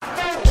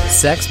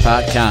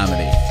Sexpot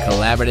Comedy,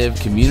 collaborative,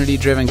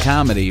 community-driven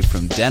comedy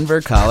from Denver,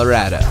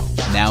 Colorado.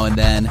 Now and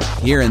then,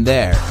 here and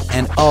there,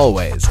 and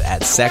always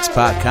at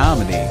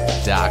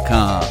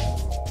sexpotcomedy.com.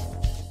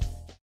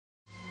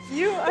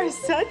 You are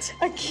such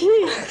a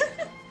geek.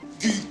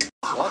 Geek.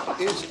 What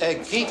is a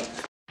geek?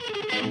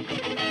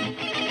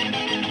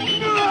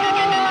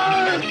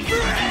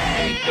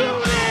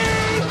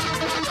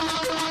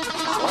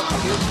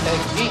 What is a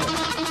geek?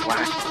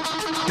 Whack.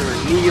 You're a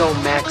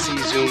neo-maxi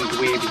zoom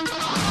dweeby.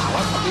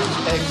 What is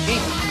a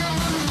geek?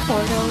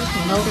 Portals,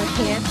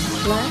 motorhead,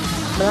 blood,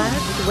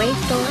 wave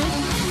story,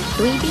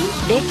 dweeby,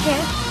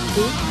 dickhead,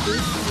 geek.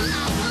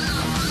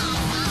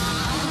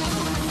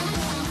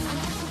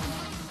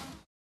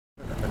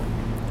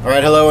 All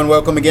right, hello and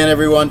welcome again,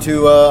 everyone,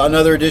 to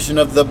another edition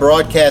of the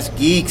Broadcast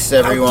Geeks,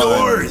 everyone.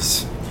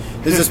 Outdoors!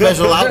 This is a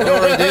special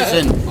outdoor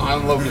edition.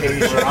 On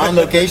location. We're on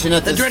location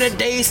at The dreaded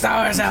day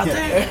stars out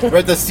there. We're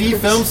at the Sea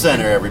Film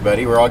Center,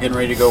 everybody. We're all getting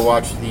ready to go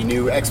watch the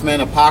new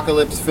X-Men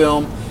Apocalypse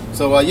film.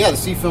 So, the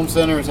Sea Film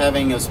Center is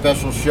having a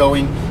special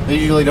showing. They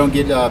usually don't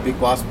get big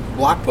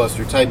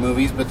blockbuster type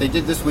movies, but they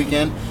did this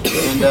weekend.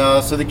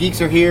 And so the geeks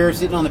are here,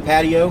 sitting on the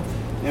patio,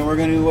 and we're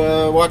going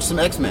to watch some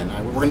X-Men.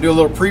 We're going to do a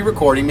little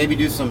pre-recording, maybe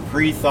do some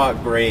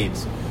pre-thought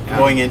grades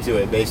going into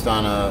it based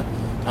on, I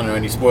don't know,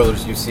 any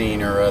spoilers you've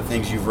seen or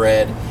things you've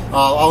read.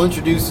 I'll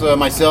introduce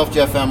myself,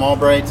 Jeff M.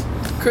 Albright.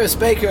 Chris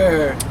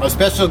Baker. A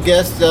special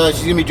guest,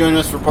 she's going to be joining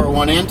us for part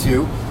 1 and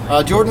 2.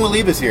 Jordan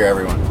Waliba's here,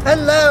 everyone.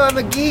 Hello, I'm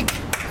a geek.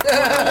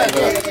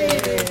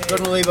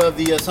 Jordan Waliba of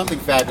the Something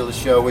Fabulous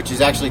show, which is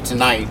actually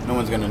tonight. No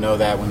one's going to know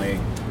that when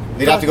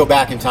they'd have to go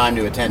back in time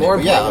to attend it. More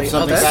But yeah, importantly,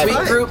 Something sweet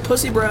Fabulous. group,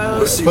 Pussy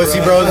Bros. Pussy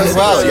Bros as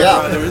well,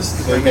 yeah.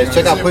 So you guys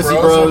check out Pussy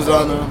Bros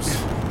on the...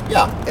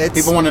 Yeah,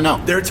 people want to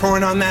know. They're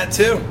torn on that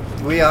too.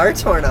 We are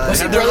torn on. They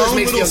have their own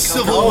little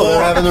civil Oh, they're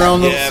war. having their own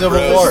little civil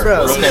war.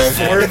 Bros. Okay.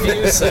 Four of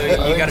you, so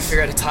you got to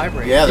figure out a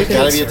tiebreaker. Yeah, there's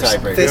got to be a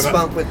tiebreaker. Fist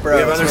bump with We bros.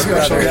 have other We're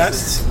special brothers.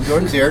 guests.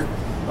 Jordan's here.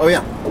 Oh,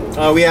 yeah.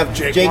 We have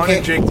Jake Jake 1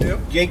 and Jake 2.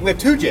 Jake, we have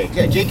 2 Jake.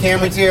 Yeah, Jake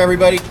Cameron's here,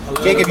 everybody.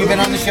 Jake, have you been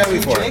on the show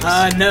before?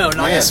 No,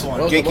 not Yeah. this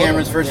one. Jake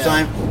Cameron's first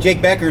time.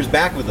 Jake Becker's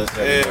back with us.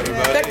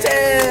 Everybody.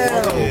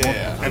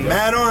 And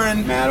Matt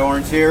Oren. Matt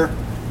Orange here.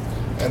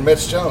 And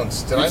Mitch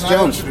Jones. Did Mitch I not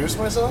Jones. introduce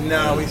myself?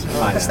 No, we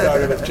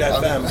started with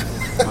Jeff M.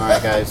 All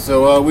right, guys.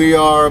 So we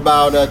are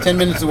about 10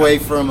 minutes away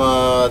from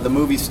the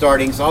movie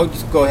starting. So I'll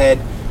just go ahead.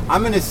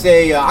 I'm going to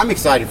say I'm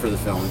excited for the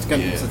film. It's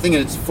going. It's the thing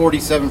that it's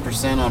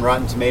 47% on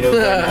Rotten Tomatoes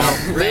right now.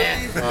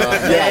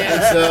 Yeah, I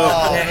think so.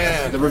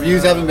 The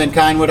reviews haven't been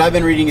kind. What I've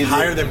been reading is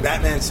Higher than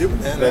Batman and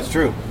Superman. that's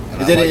true.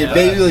 Is that it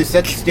basically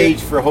set the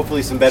stage for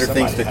hopefully some better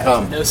things to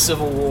come. No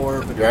Civil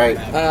War. Right.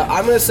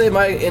 I'm going to say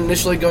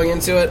initially going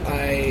into it,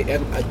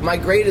 my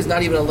grade is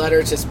not even a letter.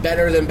 It's just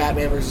better than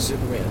Batman versus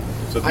Superman.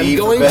 So I'm B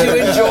for going better. to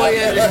enjoy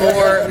it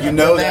more. You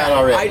know than that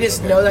already. I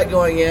just know that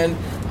going in.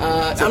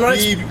 I'm not.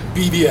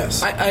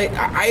 BBS.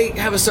 I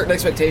have a certain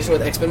expectation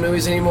with X-Men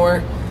movies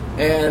anymore,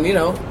 and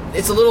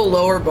it's a little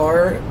lower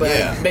bar, but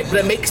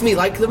it makes me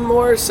like them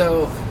more.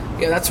 So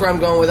yeah, that's where I'm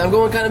going with. I'm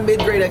going kind of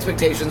mid-grade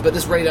expectations, but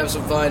just ready to have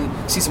some fun,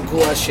 see some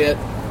cool ass shit.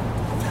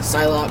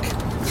 Psylocke.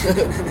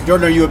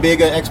 Jordan, are you a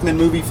big X-Men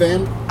movie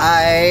fan?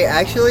 I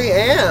actually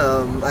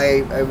am.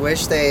 I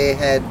wish they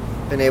had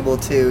been able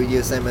to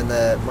use them in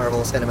the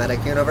Marvel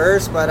Cinematic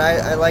Universe, but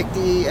I like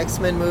the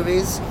X-Men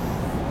movies.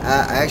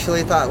 I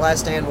actually thought Last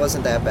Stand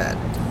wasn't that bad.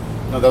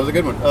 No, that was a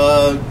good one.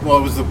 Well,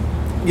 it was the...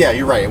 Yeah,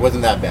 you're right. It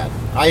wasn't that bad.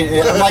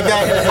 I'm like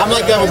that. I'm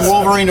like that with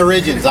Wolverine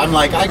Origins. I'm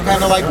like, I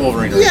kind of like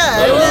Wolverine Origins.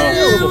 Yeah,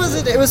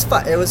 it was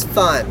fun. It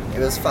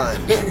was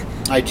fun.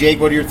 All right,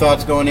 Jake, what are your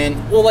thoughts going in?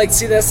 Well,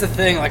 see, that's the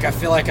thing. I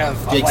feel like I've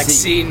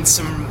seen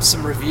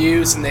some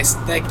reviews, and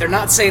they're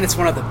not saying it's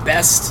one of the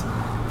best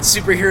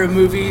superhero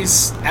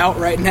movies out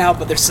right now,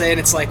 but they're saying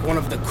it's one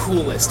of the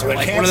coolest or one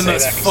of the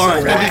most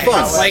fun.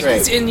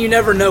 And you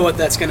never know what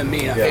that's going to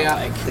mean.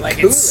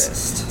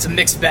 It's a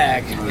mixed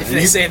bag if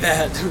they say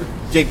that.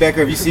 Jake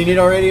Becker, have you seen it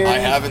already? I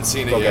haven't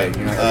seen it yet.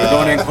 You're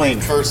going in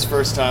clean.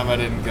 First time I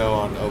didn't go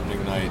on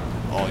opening night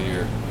all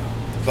year,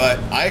 but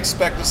I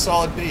expect a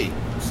solid B.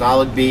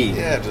 Solid B.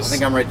 Yeah, I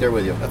think I'm right there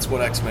with you. That's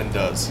what X-Men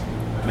does.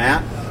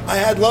 Matt? I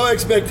had low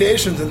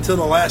expectations until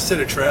the last set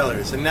of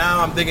trailers, and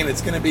now I'm thinking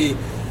it's going to be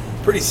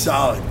pretty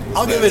solid.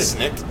 I'll give it.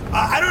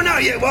 I don't know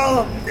yet.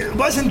 Well, it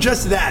wasn't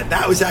just that.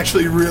 That was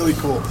actually really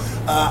cool.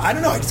 I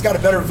don't know. I just got a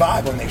better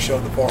vibe when they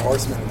showed the Four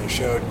Horsemen and they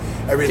showed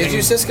everything. Did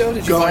you, Cisco?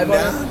 Did you going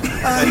vibe on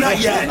down? Not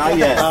yet. Not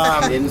yet.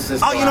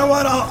 You know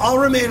what? I'll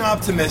remain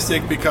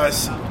optimistic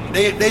because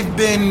they've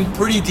been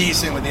pretty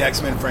decent with the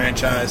X-Men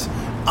franchise.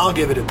 I'll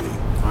give it a B.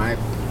 All right,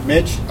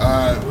 Mitch.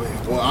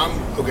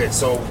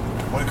 So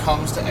when it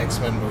comes to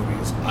X-Men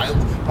movies,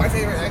 my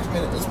favorite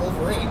X-Men is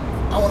Wolverine.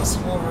 I want to see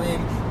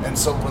Wolverine, and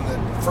so when the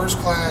First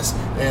Class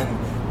and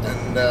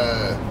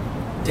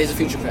Days of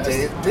Future Past.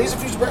 Days of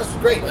Future Past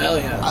was great. Hell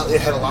yeah.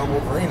 It had a lot of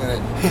Wolverine in it.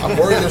 I'm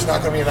worried there's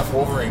not going to be enough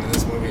Wolverine in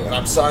this movie, and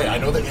I'm sorry. I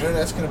know the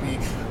internet's going to be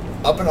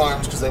up in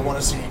arms because they want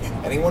to see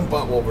Anyone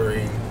but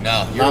Wolverine.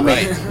 No, you're Not me.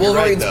 right.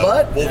 Wolverine's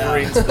butt?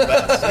 Wolverine's the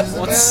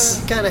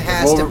best. Kind of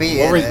has to be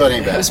Wolverine's in butt it.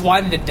 ain't bad. Just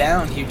widened it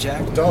down, Hugh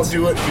Jackman. Don't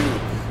do it, Hugh.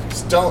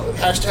 Don't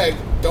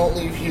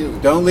leave Hugh.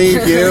 Don't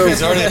leave you.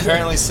 He's already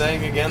apparently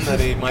saying again that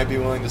he might be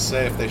willing to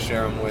say if they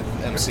share him with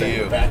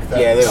MCU.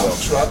 Yeah, they will.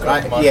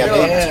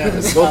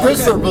 Well,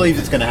 Christopher believes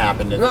it's going to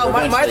happen. No,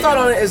 my thought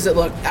on it is that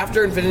look,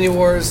 after Infinity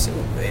Wars,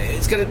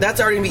 that's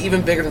already going to be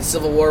even bigger than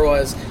Civil War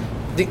was.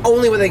 The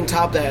only way they can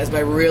top that is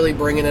by really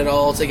bringing it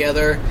all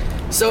together.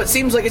 So it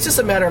seems like it's just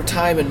a matter of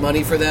time and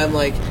money for them.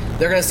 Like,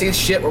 they're going to see,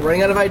 shit, we're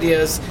running out of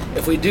ideas.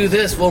 If we do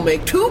this, we'll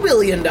make $2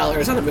 billion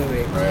on a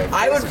movie. Right.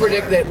 I would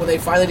predict that when they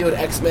finally do an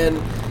X-Men,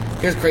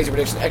 here's a crazy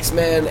prediction,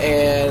 X-Men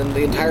and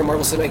the entire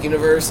Marvel Cinematic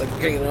Universe, like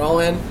getting it all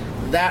in,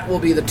 that will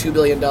be the $2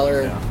 billion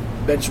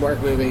benchmark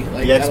movie.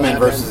 Like, the X-Men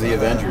versus the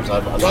Avengers. I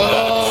love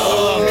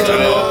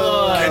that.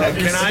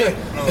 Can I?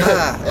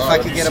 If I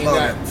could get a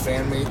moment. That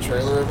fan-made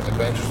trailer of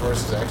Avengers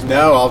vs. X-Men.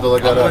 No, I'll have to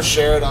look that I'm going up. to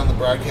share it on the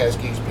Broadcast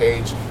Geeks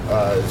page.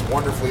 It's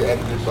wonderfully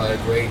edited by a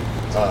great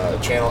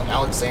channel,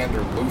 Alexander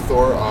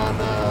Luthor on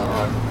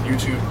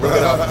YouTube. Look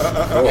it up.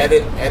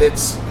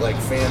 Edits like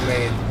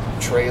fan-made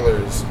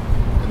trailers.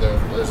 And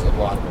there's a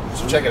lot of them.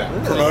 So check it out.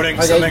 Promoting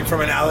something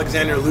from an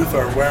Alexander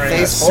Luthor wearing a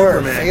Phase four.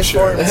 Superman Phase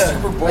shirt.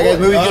 Okay,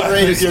 movie getting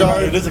ready to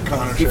start. It is a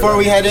Connor shirt. Before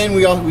we head in,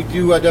 we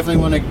do definitely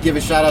want to give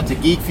a shout out to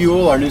Geek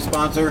Fuel, our new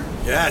sponsor.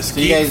 Yes, So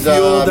you guys, make sure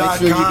you go to-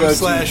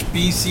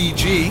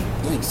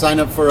 geekfuel.com/BCG. Sign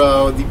up for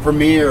the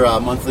premier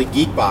monthly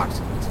Geek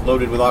Box. It's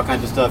loaded with all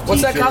kinds of stuff.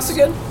 What's that t-shirts. cost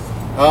again?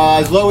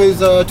 As low as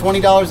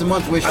 $20 a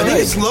month. Wish I think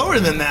it's lower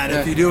than that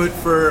if you do it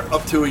for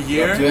up to a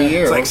year. Up to a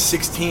year. It's like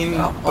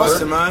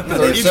 $16 a month. Yeah,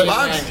 And there's each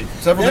box,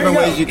 several there different you go.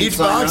 ways you can Each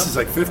sign box up. is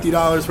like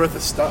 $50 worth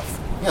of stuff.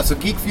 Yeah, so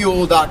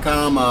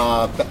geekfuel.com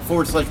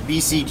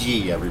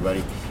 /BCG,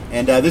 everybody.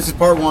 And this is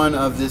part one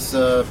of this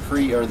the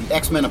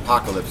X-Men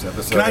Apocalypse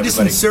episode. Can I just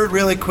everybody. insert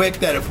really quick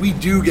that if we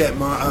do get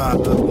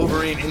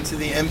Wolverine into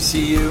the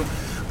MCU,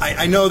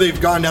 I know they've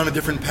gone down a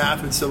different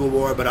path with Civil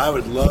War, but I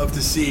would love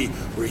to see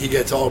where he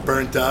gets all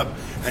burnt up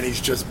and he's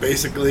just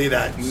basically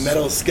that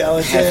metal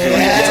skeleton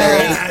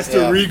and has to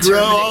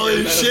regrow all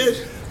his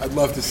shit. I'd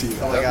love to see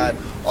that. Oh my god.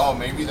 Oh,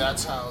 maybe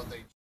that's how they...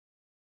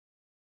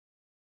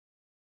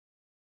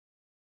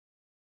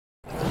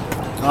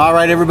 All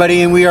right,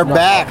 everybody, and we are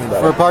back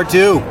for part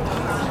two.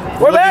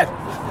 We're back.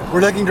 We're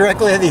looking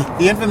directly at the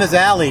infamous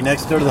alley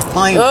next door to the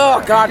plane.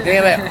 Oh, god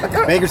damn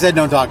it. Baker said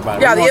don't talk about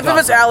it. Yeah, We the won't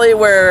infamous talk. alley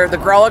where the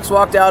Grolix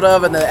walked out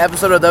of and the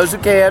episode of Those Who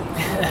Can't.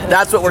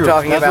 That's what we're True.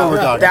 talking That's about. what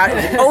we're talking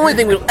That's the only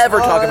thing we'll ever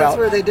talk That's about.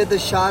 where they did the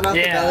shot off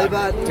the belly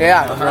button.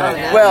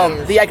 Yeah. Well,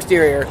 the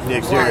exterior. The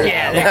exterior.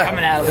 Yeah, they're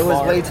coming out of the It was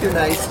bar. way too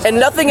nice. And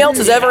nothing else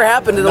has ever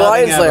happened to the Nothing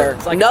Lions ever. Lair.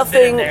 It's like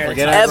Nothing they've been there.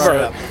 Forget I brought it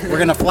ever. up. We're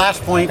going to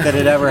flashpoint that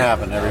it ever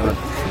happened, everyone.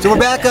 So we're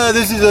back.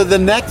 This is the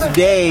next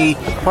day,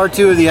 part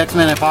two of the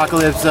X-Men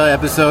Apocalypse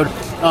episode.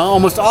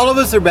 Almost all of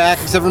us are back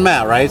except for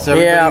Matt, right? So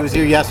everybody was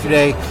here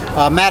yesterday.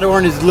 Matt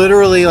Orn is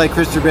literally, like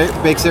Christopher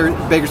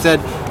Baker said,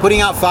 putting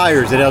out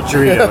fires at El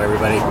Chorrito,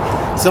 everybody.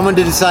 Someone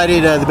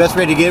decided the best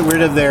way to get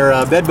rid of their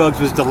bed bugs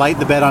was to light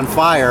the bed on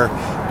fire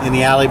in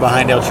the alley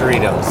behind El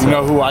Chorrito. So, You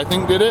know who I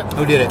think did it?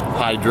 who did it?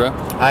 Hydra.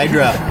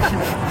 Hydra.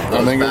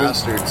 I think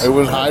it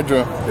was Hydra.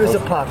 It was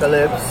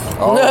Apocalypse.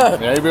 Oh,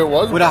 maybe it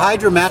was. Would a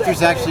Hydra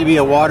mattress actually be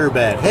a water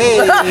bed? Hey!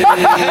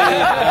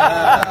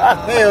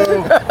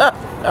 Hey-o.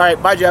 All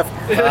right, bye, Jeff.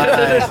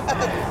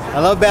 I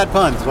love bad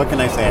puns. What can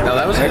I say? No,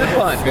 that was a good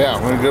one. Yeah,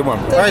 a good one.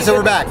 All right, so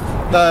we're back.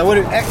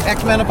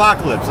 X-Men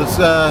Apocalypse.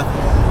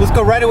 Let's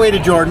go right away to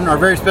Jordan, our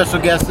very special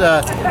guest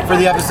for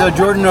the episode.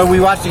 Jordan, we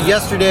watched it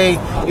yesterday.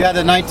 You had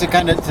the night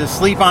to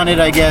sleep on it,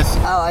 I guess.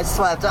 Oh, I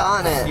slept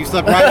on it. You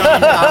slept right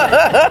on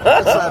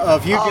it.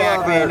 Of Hugh all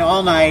Jackman over.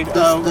 all night.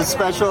 The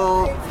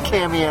special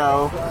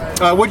cameo.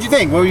 What'd you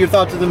think? What were your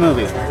thoughts of the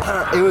movie?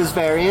 It was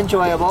very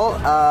enjoyable.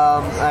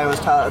 I was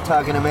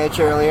talking to Mitch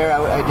earlier.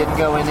 I didn't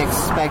go in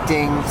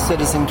expecting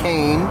Citizen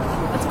Kane,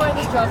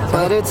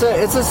 but it's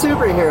a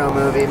superhero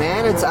movie,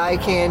 man. It's eye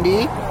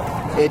candy.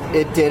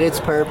 It did its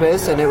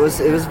purpose, and it was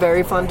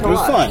very fun to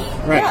watch. It was fun,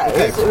 right? Yeah,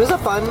 Okay. it was a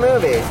fun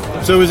movie.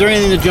 So was there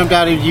anything that jumped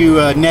out at you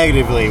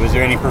negatively? Was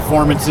there any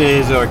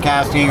performances or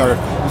casting, or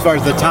as far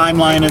as the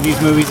timeline of these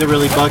movies that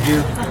really bugged you?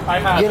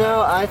 You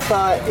know, I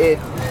thought it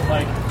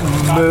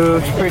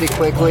moved pretty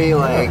quickly.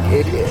 Like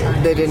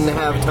they didn't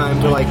have time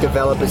to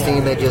develop a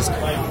scene. They just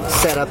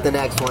set up the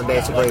next one.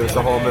 Basically, it was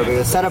the whole movie. It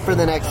was set up for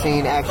the next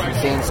scene, action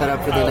scene, set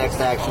up for the next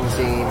action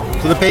scene.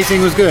 So the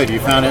pacing was good. You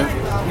found it?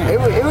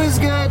 It was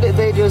good.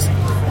 They just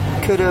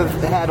could have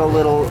had a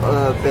little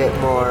bit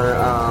more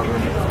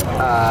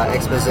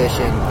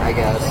exposition, I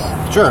guess.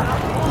 Sure.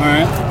 All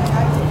right.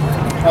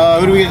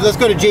 Let's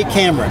go to Jake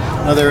Cameron,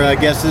 another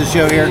guest of the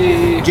show here.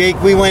 Jake,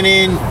 we went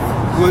in.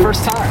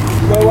 First time.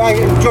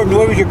 Jordan,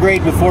 what was your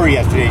grade before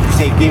yesterday? Did you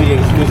say give it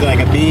was it like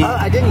a B?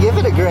 I didn't give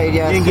it a grade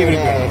yesterday. You didn't give it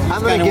a grade.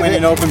 I'm going to win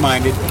it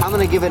open-minded. I'm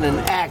going to give it an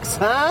X,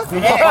 huh?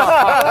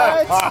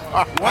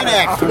 One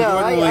X. No,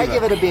 I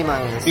give it a B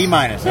minus. B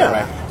minus. Yeah. All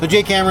right. So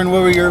Jay Cameron,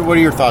 what are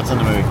your thoughts on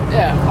the movie?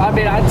 Yeah, I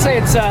mean, I'd say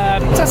it's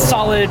a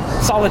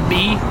solid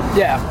B.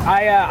 Yeah,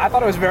 I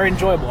thought it was very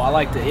enjoyable. I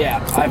liked it.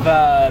 Yeah,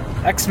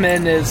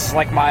 X-Men was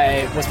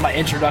my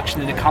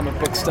introduction into comic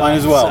book stuff. Mine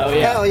as well. So,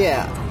 yeah. Hell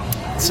yeah.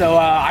 So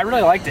I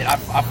really liked it.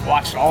 I've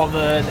watched all of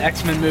the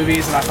X-Men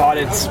movies, and I thought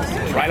it's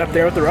right up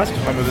there with the rest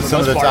of them.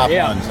 Some of the top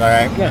ones. All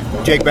right.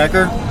 Yeah. Jake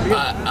Becker?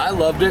 I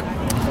loved it.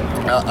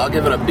 I'll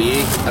give it a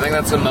B. I think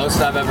that's the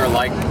most I've ever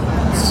liked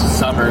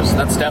Summers.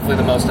 That's definitely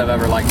the most I've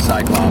ever liked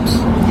Cyclops.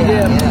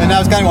 Yeah. And that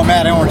was kind of what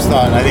Matt Edwards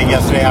thought, I think,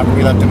 yesterday after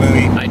we left the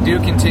movie. I do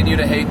continue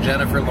to hate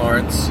Jennifer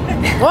Lawrence.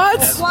 What?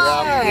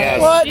 Yes.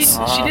 What?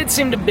 She did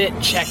seem a bit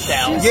checked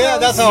out. Yeah,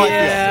 that's how I feel.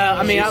 Yeah,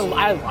 I mean,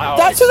 I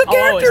that's who the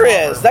character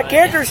is. That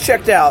character's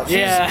checked out. She's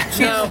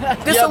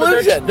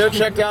disillusioned. They're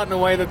checked out in a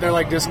way that they're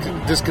like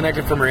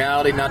disconnected from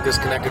reality, not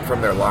disconnected from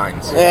their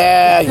lines.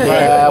 Yeah.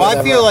 Well,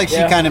 I feel like she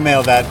kind of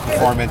nailed that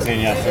performance in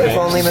yesterday. If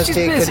only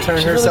Mystique could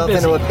turn herself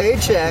into a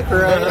paycheck,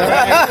 right?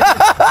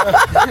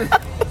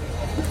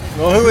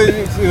 Well,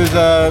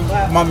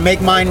 it was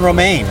Make Mine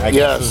Romaine, I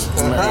guess.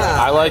 Yes.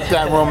 I like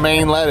that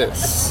romaine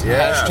lettuce.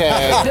 Yeah.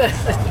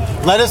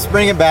 Hashtag. Let us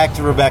bring it back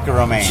to Rebecca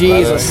Romaine.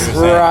 Jesus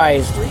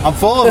Christ. I'm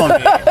full of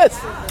them.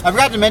 I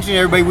forgot to mention to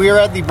everybody, we are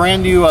at the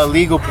brand new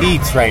Legal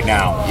Pete's right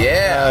now.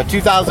 Yeah.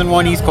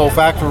 2001 East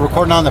Colfax. We're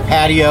recording on the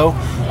patio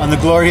on the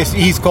glorious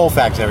East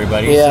Colfax,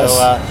 everybody. Yes.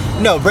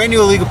 So, brand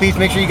new Legal Pete's.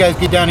 Make sure you guys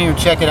get down here and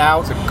check it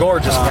out. It's a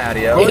gorgeous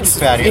patio. Gorgeous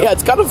patio. Yeah,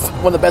 it's kind of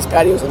one of the best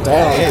patios in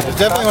town. It is. It's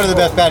definitely one of the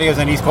best patios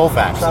in East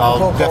Colfax.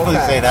 I'll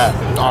definitely say that.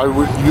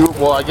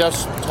 Well, I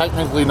guess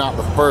technically not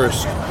the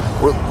first.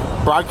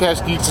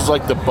 Broadcast Geeks is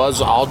like the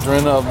Buzz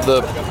Aldrin of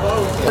the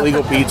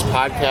Illegal Beats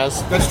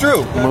podcast. That's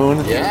true.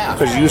 Moon. Yeah.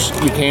 Because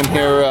you came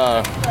here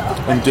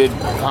and did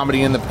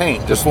Comedy in the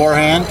Paint.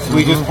 Beforehand,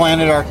 we just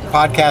planted our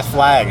podcast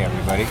flag,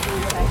 everybody,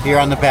 here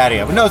on the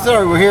patio. But no,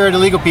 sorry, we're here at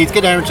Illegal Pete's.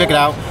 Get down and check it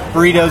out.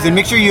 Burritos. And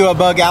make sure you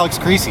bug Alex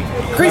Creasy.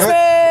 Creaseman!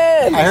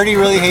 I heard he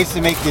really hates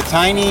to make the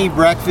tiny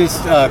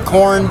breakfast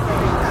corn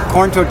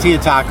tortilla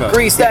tacos.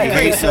 Grease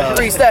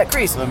that.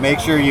 So make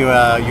sure you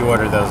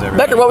order those, everybody.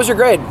 Becker, what was your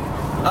grade?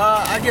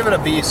 I give it a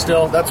B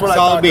still. That's what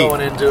Solid I thought B.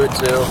 going into it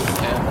too.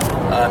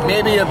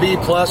 Maybe a B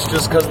plus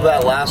just because of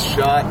that last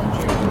shot.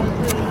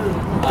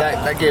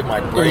 That gave my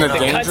brain the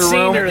danger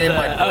room. Gave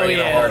my brain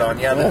a hard on.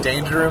 Yeah, the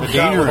danger room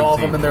shot with all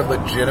of them in their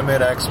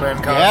legitimate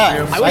X-Men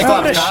costumes. I wish I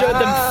would have showed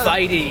them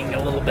fighting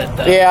a little bit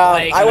though. Yeah,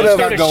 I would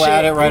have go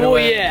at it right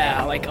away. Oh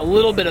yeah, like a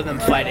little bit of them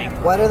fighting.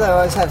 Why do they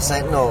always have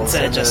Sentinels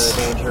in just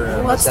the danger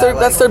room?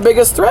 That's their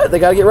biggest threat. They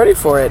got to get ready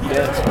for it.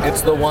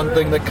 It's the one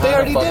thing that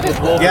kind of fucked with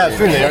Wolverine. Yeah, it's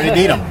true. They already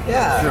beat him.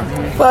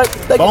 Yeah. But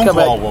they can Bone come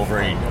Claw back.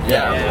 Wolverine.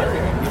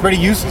 Yeah. He's pretty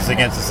useless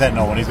against the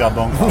Sentinel when he's got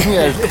Bone Claw.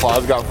 Yeah, his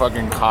claws got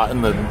fucking caught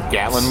in the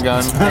Gatling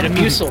gun. And a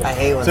Musel. I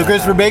hate when So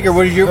Christopher Baker,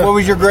 what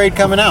was your grade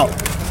coming out?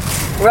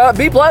 Well,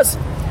 B plus.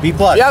 B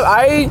plus. Yeah,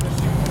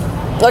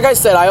 like I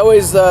said,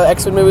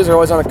 X-Men movies are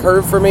always on a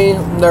curve for me.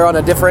 They're on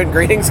a different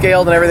grading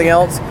scale than everything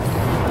else,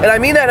 and I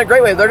mean that in a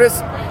great way.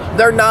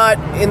 They're not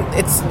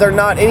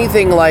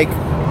anything like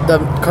the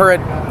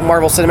current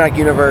Marvel Cinematic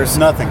Universe.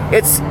 Nothing.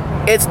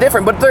 It's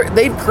different, but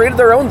they've created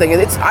their own thing,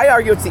 and I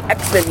argue it's the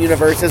X-Men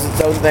universe is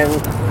its own thing.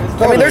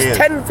 I mean, there's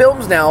 10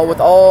 films now with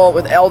all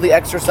the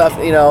extra stuff,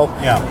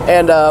 Yeah.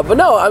 And but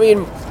no, I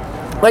mean,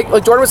 like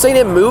Jordan was saying,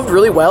 it moved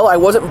really well. I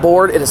wasn't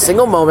bored in a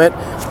single moment.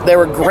 There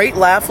were great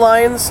laugh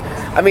lines.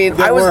 I mean,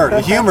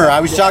 The humor. I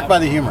was shocked by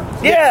the humor.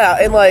 Yeah,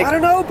 and like I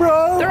don't know,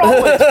 bro. They're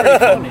always pretty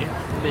funny.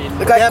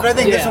 But I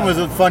think this one was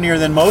funnier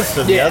than most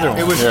of the other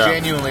ones. It was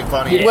genuinely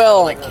funny. Yeah.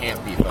 Well, It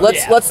can't be funny.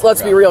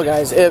 let's be real,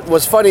 guys. It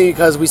was funny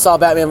because we saw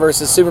Batman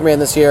versus Superman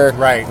this year,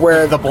 Right.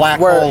 Where the black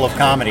hole of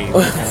comedy.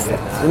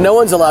 no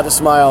one's allowed to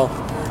smile.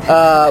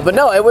 But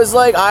no, it was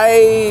like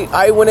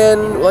I went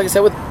in, like I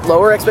said, with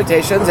lower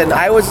expectations, and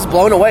I was just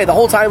blown away the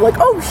whole time. Like,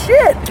 oh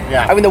shit!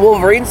 Yeah. I mean, the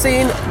Wolverine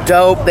scene,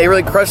 dope. They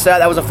really crushed that.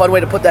 That was a fun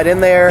way to put that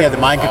in there. Yeah, the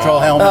mind control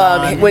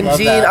helmet. When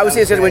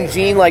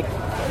Jean like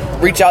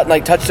reached out and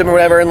like touched him or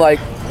whatever, and like.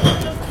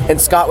 And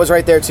Scott was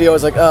right there too. I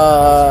was like,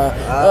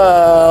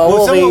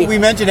 we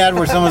mentioned that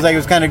where someone was like, it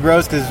was kind of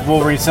gross because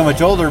Wolverine's so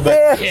much older,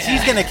 but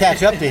she's going to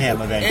catch up to him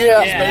eventually.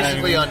 And he's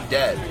basically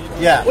undead.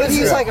 Yeah. What if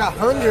he's like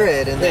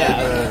 100 in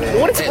that movie?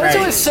 What's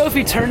with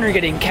Sophie Turner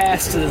getting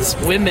cast as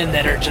women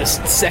that are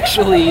just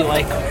sexually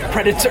like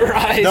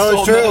predatorized? No,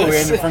 it's true.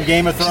 almost? And from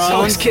Game of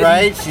Thrones, getting,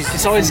 right?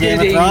 She's always from Game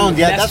getting of Thrones.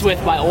 Yeah, messed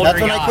with by older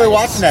That's when I quit guys.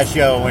 watching that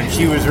show when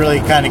she was really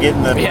kind of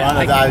getting the fun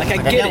of the eyes. I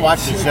can't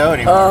watch the show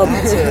anymore.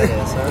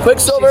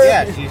 Quicksilver.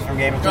 She's from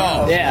Game of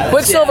Thrones.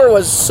 Quicksilver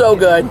was so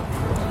good.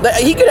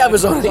 He could have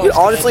his own. He could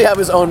honestly have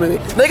his own movie.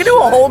 They could do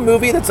a whole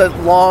movie that's a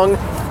long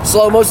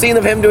slow-mo scene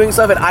of him doing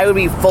stuff, and I would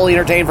be fully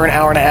entertained for an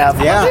hour and a half.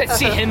 Yeah. I'd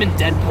see him and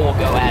Deadpool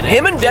go at it.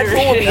 Him and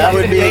Deadpool would be That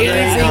would be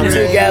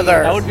amazing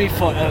together. That would be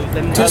fun.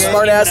 Two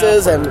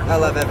smartasses, and I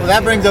love it. Well,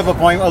 that brings up a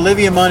point.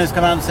 Olivia Munn has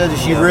come out and said that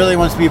she really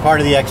wants to be a part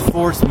of the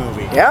X-Force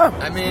movie. Yeah.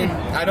 I mean,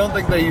 I don't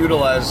think they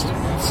utilized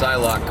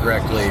Psylocke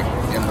correctly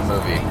in the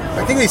movie.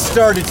 I think they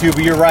started to,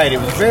 but you're right. It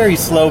was very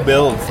slow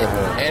build for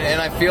her.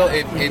 And I feel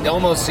it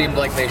almost seemed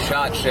like they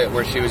shot shit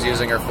where she was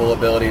using her full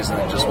abilities and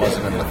it just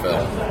wasn't in the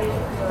film.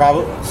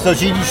 Probably. So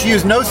she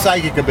used no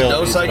psychic abilities.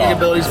 No psychic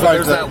abilities, but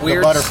there's that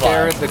weird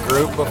stare at the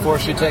group before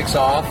she takes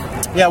off.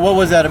 Yeah, what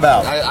was that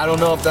about? I don't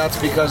know if that's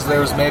because there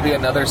was maybe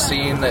another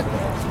scene that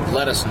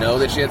let us know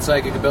that she had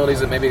psychic abilities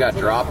that maybe got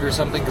dropped or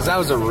something, because that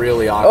was a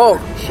really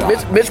awkward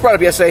shot. Mitch brought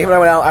up yesterday, him and I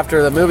went out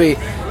after the movie,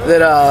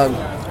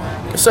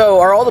 that, so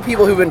are all the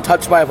people who've been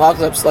touched by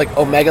Apocalypse, like,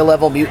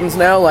 Omega-level mutants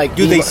now? Like,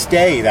 do they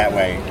stay that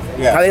way?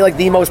 Yeah. Are they, like,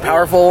 the most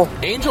powerful?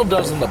 Angel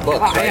does in the books,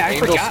 right? I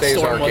Angel stays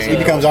Archangel. He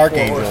becomes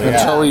Archangel.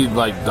 Until he,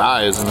 like,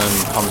 dies and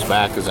then comes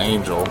back as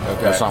Angel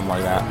or something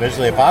like that.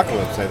 Eventually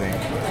Apocalypse, I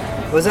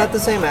think. Was that the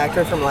same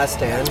actor from Last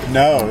Stand?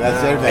 No,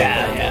 that's their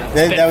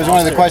thing. That was one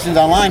of the questions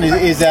online.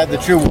 Is that the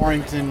true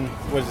Warrington?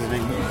 What's his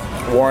name?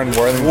 Warren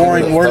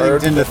Worthington.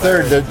 Worthington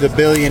III, the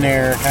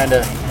billionaire kind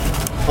of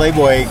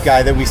playboy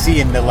guy that we see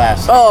in the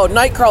last. Oh,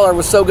 Nightcrawler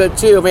was so good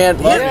too, man.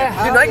 Loved Dude, it.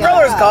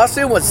 Nightcrawler's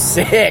costume was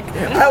sick.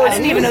 I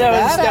didn't even know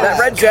that was that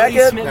red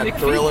jacket. That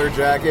thriller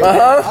jacket.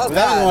 Well,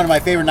 that was one of my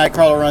favorite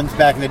Nightcrawler runs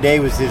back in the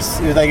day. Was this?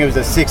 I think it was a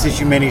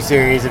 6-issue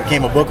miniseries. It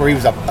became a book where he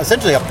was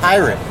essentially a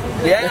pirate.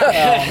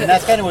 Yeah, and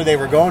that's kind of what they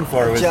were going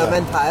for. Was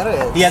German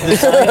pirates. he had the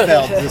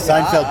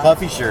Seinfeld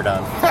puffy shirt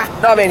on.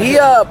 No, man,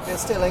 They're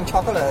stealing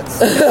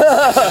chocolates.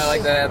 I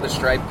like that. Had the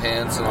striped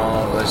pants and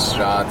all those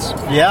shots.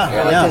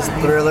 Yeah. His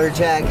thriller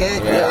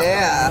jacket.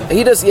 Yeah.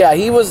 He just,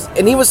 he was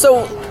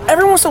so.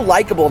 Everyone was so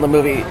likable in the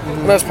movie, for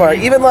the most part.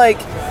 Even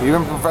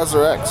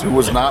Professor X, who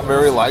was not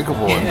very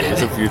likable in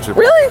Days of Future.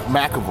 Really?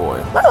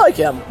 McAvoy. I like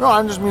him. No,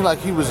 I just mean like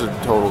he was a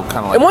total kind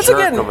of like And once jerk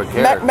again, of a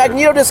character.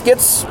 Magneto just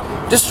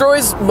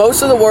destroys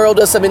most of the world,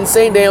 does some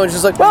insane damage.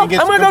 Just like, well, I'm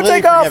gonna go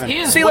take off.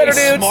 forgiven. See you later,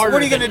 dudes. What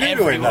are you gonna do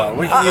to him though?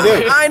 What can you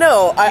do? I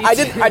know. I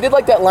did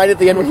like that line at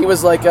the end when he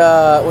was like,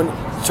 when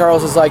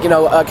Charles was like, can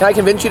I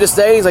convince you to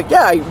stay? He's like,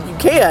 yeah, you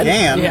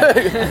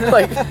can.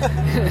 Like,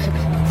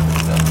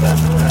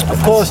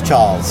 of course,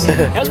 Charles.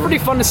 It was pretty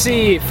fun to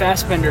see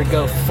Fassbender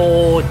go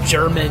full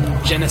German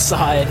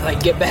genocide,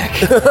 like get back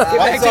to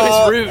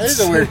his roots. This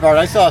is a weird part.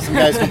 I saw some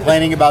guys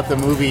complaining about the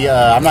movie.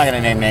 I'm not going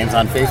to name names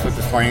on Facebook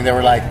this morning. They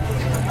were like,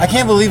 "I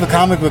can't believe a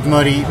comic book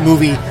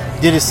movie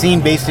did a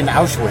scene based in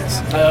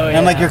Auschwitz." And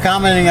I'm like, "You're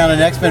commenting on an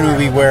X-Men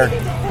movie where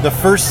the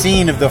first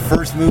scene of the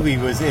first movie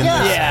was in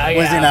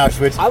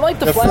Auschwitz. I like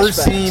the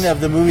first scene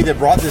of the movie that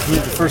brought this movie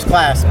to First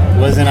Class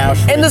was in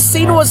Auschwitz. And the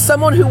scene was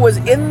someone who was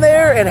in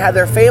there and had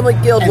their family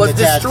killed, And was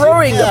the tattoo.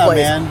 destroying the Yeah, place.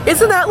 man.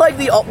 Isn't that like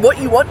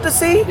what you want to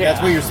see? That's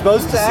what you're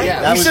supposed to see.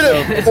 Yeah, That was so,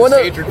 it's his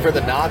hatred for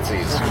the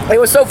Nazis. It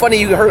was so funny.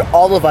 You heard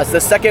all of us.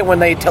 The second when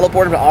they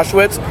teleported him to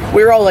Auschwitz,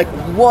 we were all like,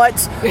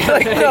 "What?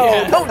 Like,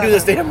 no, don't do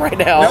this to him right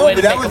now." no,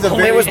 but that was a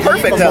very it was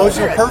perfect. though.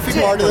 emotional, perfect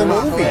part of the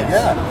movie.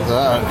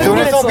 Yeah. So when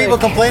I saw people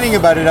complaining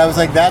about it, I was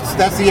like, "That's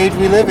the age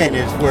we live in.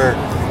 Is where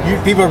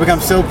people have become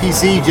so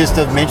PC just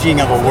of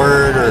mentioning of a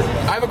word or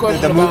I have a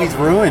question the movie's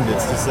ruined."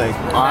 It's just like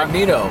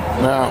Magneto.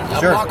 No.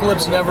 Sure.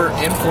 Apocalypse never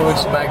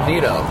influenced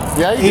Magneto.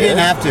 Yeah, he didn't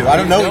have to. I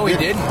don't know. No, he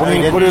didn't.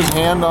 When he put his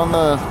hand on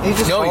the... He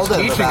just No, he's told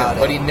him teaching about him,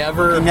 it. but he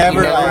never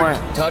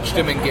touched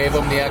him and gave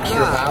him the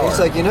extra power. He's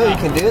like, you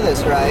can do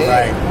this, right?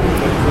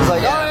 Right. He's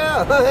like, oh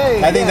yeah,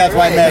 hey. I think that's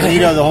why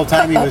Magneto the whole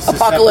time he was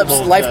Apocalypse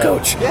susceptible life to,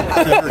 coach. to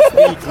her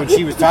speech when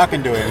she was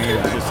talking to him. He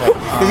was just like,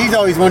 because he's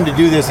always wanted to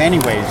do this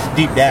anyways,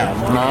 deep down.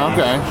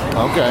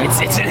 Okay.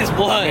 It's in his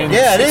blood.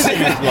 Yeah, it is in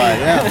his blood.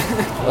 Yeah,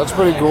 That's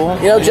pretty cool.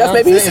 Jeff,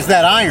 maybe it's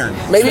that iron.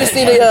 Maybe you just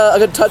need a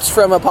good touch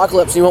from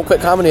Apocalypse, and you won't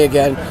quit comedy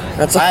again.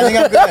 That's I think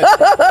I'm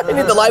good. You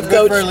need the life I'm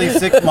coach good for at least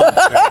 6 months.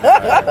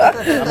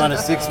 I'm on a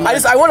 6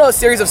 month. I want a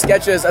series of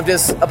sketches of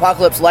this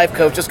Apocalypse life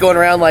coach just going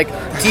around like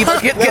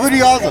That would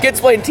be awesome. gets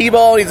playing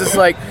T-ball, and he's just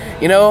like,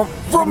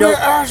 From the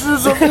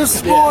ashes of this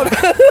sport,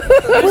 we'll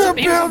He was a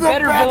build a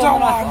better better villain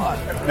than I one.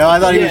 thought. No, I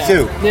thought he was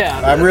too. Yeah.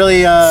 I'm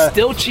really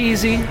Still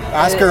cheesy.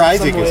 Oscar in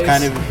Isaac some is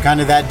ways.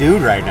 kind of that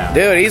dude right now.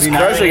 dude, he's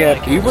crushing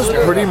it. He was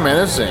pretty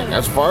menacing.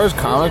 As far as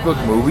comic book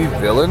movie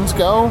villains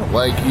go,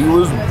 like, he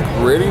was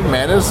pretty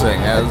menacing.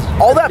 As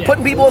All that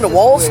putting people into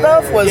walls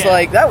stuff was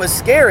like, that was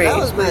scary. That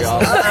was messed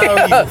up.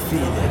 How you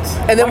feel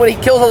it. And then when he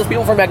kills all those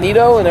people from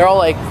Magneto, and they're all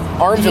like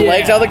arms and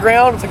legs out of the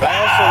ground, it's like, I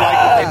also like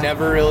that they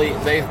never really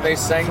they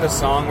sang the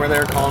song where they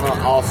were calling it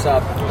All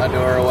Sup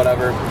Anur or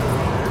whatever,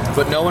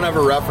 but no one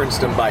ever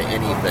referenced him by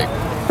anything.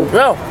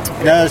 no.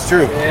 No, it's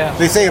true. Yeah.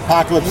 They say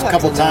Apocalypse a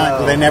couple times,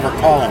 but they never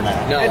call him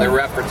that. No, they're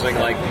referencing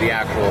like the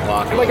actual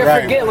Apocalypse. Like I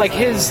Right. forget, like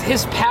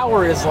his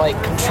power is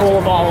like control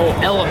of all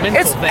elemental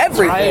It's things,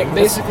 everything. right?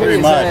 Basically, Pretty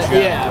is much, that,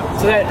 yeah.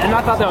 So that, and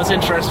I thought that was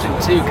interesting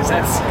too, because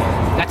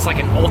that's like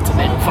an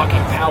ultimate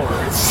fucking power.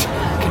 It's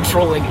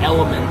controlling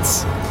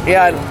elements.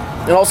 Yeah,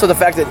 and also the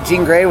fact that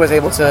Jean Grey was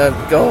able to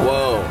go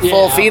Whoa.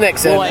 full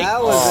Phoenix in. Like,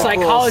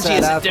 psychology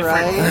is a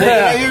different thing.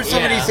 I heard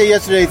somebody say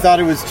yesterday they thought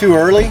it was too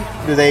early.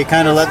 Do they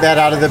kind of let that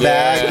out of the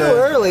bag? Too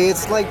early.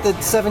 It's like the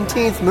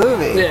 17th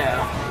movie.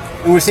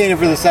 Yeah. And we're seeing it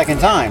for the second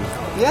time.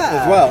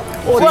 Yeah. As well.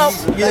 Well, you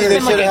think there's they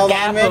been like should a have held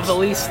gap on, Mitch? of at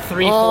least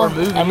 3-4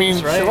 movies. I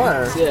mean, right?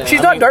 Sure. Yeah.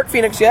 She's not Dark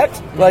Phoenix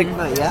yet. Like,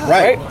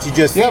 Right. She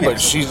just Yeah,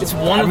 Phoenix. but she's. It's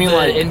one I of mean, the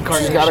like, she's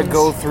incarnations. got to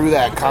go through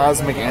that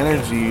cosmic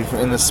energy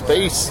in the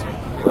space,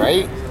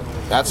 right?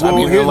 That's. Well, I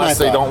mean, here's my unless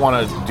they thought. don't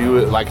want to do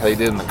it like they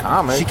did in the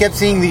comics. She kept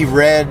seeing the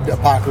red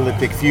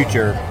apocalyptic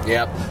future.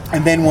 Yep.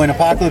 And then when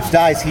Apocalypse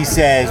dies, he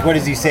says, what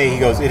does he say? He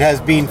goes, it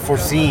has been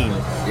foreseen.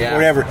 Yeah.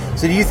 Whatever.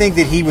 So do you think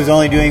that he was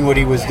only doing what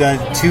he was done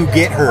to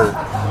get her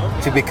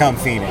to become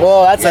Phoenix?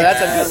 well, that's a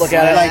good look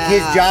at it. Like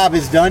his job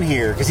is done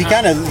here. Because he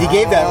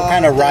gave that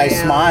kind of wry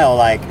smile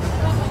like,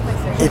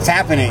 it's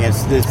happening.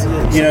 It's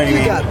you know what I mean?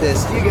 You got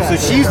this. You got So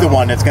this. she's the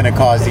one that's going to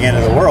cause the end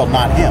of the world,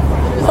 not him.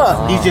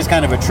 Huh. He's just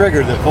kind of a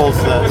trigger that pulls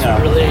the, you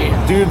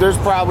know. Dude, there's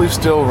probably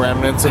still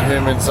remnants of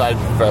him inside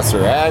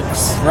Professor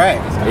X.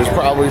 Right. There's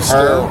probably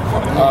still.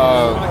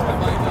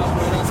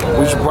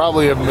 We should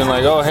probably have been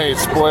like, oh, hey,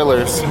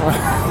 spoilers,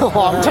 a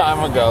long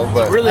time ago.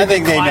 But I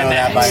think they know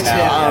that by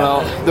now. I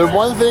don't know. The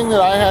one thing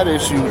that I had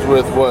issues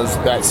with was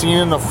that scene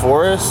in the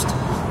forest.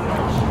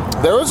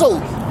 There was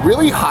a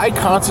really high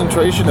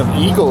concentration of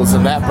eagles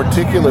in that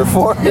particular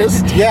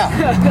forest. Yeah.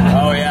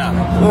 Oh yeah.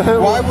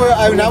 Why would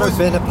I? Never was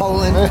been to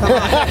Poland.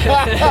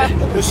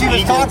 Well, she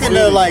was talking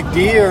to like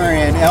deer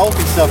and elk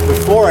and stuff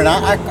before, and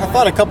I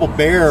thought a couple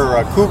bear or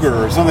a cougar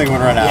or something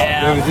would run out.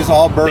 Yeah. It was just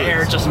all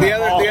birds. The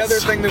other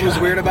thing that was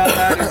weird about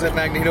that is that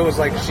Magneto was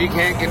like, she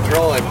can't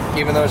control it,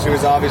 even though she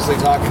was obviously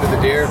talking to the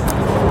deer.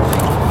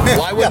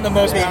 Why wouldn't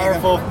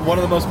one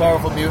of the most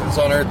powerful mutants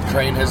on Earth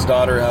train his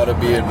daughter how to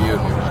be a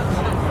mutant?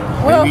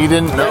 Well, Maybe he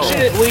didn't know.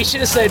 We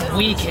should have said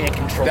we can't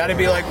control. That'd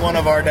be like one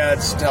of our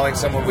dads telling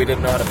someone we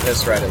didn't know how to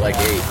piss right at like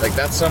 8. Like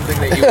that's something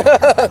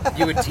that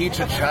you would teach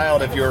a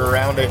child if you were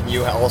around it and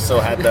you also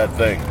had that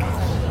thing.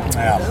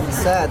 Yeah. That was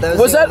sad. That was,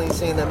 Was the that- only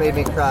scene that made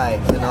me cry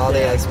in all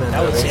the X-Men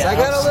movies. yeah, I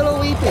got a little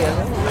weepy.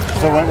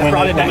 So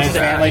when his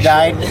family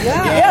died,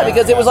 Yeah,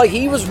 because it was like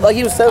he was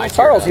saying with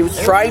Charles. He was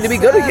trying to be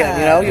good again.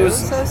 You know, he was.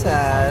 so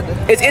sad.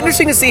 It's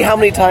interesting to see how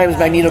many times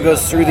Magneto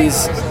goes through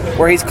these,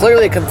 where he's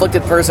clearly a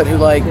conflicted person who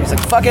he's like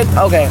fuck it,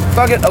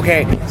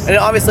 okay, and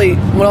obviously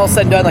when all's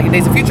said and done, like in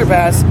Days of Future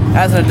Past,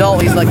 as an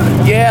adult, he's like,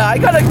 yeah, I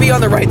gotta be on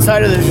the right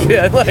side of this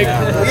shit. Like,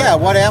 yeah,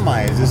 what am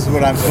I? Is this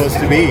what I'm supposed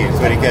to be? Is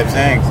what he kept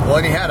saying. Well,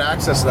 and he had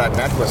access to that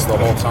necklace the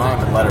whole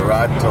time and let it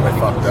ride until they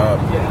fucked up.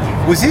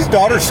 Was his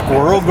daughter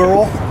Squirrel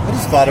Girl? I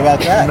just thought about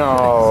that.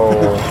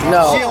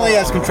 No. She only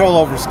has control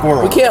over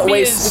Squirrel. We can't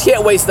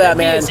waste that,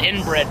 man. Is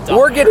inbred.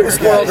 We're getting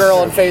Squirrel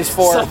Girl in Phase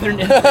 4. Southern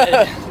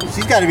inbred.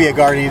 She's got to be a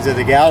Guardians of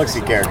the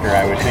Galaxy character,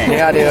 I would think.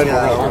 Yeah, dude.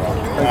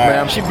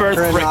 She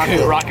birthed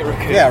Rocket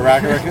Raccoon. Yeah,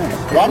 Rocket Raccoon.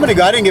 Well, I'm gonna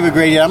go. I didn't give a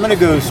grade yet. I'm gonna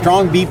go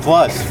strong B+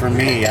 for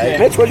me.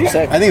 Mitch, what'd you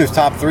say? I think it was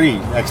top 3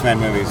 X-Men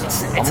movies.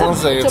 I'm gonna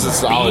say it's a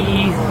solid B,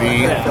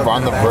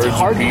 on the verge It's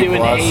hard of to B+. do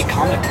an A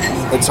comic.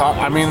 It's hard.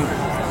 I mean,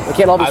 We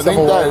can't all be I think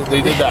Civil War. that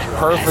they did that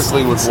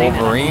perfectly with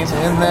Wolverine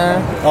in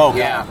there. Oh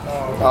Yeah.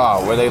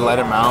 Oh, where they let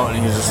him out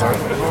and he's just like,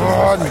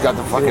 oh, and he got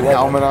the fucking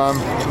helmet on.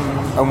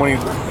 And when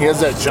he has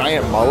that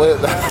giant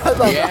mullet,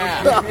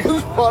 that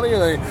was funny.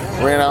 And they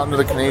ran out into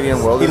the Canadian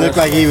He wilderness. looked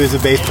like he was a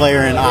bass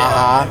player in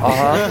Aha.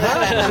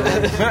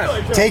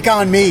 Take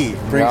on me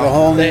brings a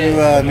whole new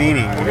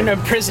meaning. We're gonna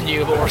imprison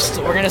you, but we're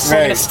still gonna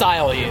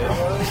style you.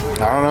 I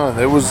don't know.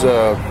 It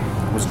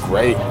was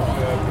great.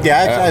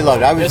 Yeah, I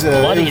loved it. I was, It was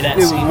bloody, that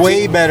it was scene,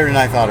 way better than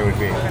I thought it would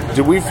be.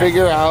 Did we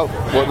figure out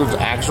what the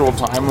actual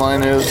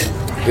timeline is?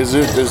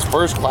 Is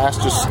First Class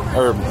just,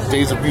 or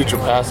Days of Future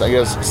Past, I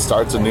guess,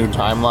 starts a new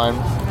timeline?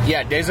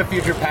 Yeah, Days of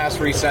Future Past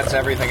resets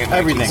everything in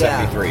Everything.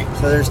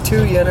 1973. So there's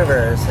 2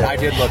 universes. I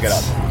did look it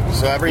up.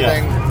 So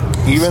everything...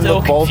 Even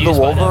Still both the confused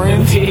by that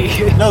Wolverines?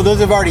 movie. No, those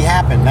have already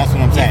happened. That's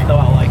what I'm saying. Though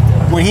I liked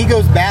it. When he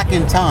goes back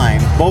in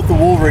time, both the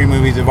Wolverine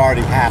movies have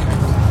already happened.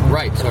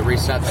 Right, so it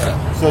resets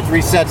them. So it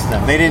resets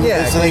them. They didn't.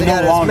 Yeah, so they 'cause no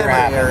got his longer memory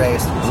happen.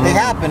 erased. They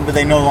happened, but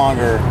they no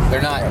longer.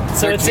 They're not...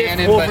 So they're it's if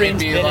canon, but it'd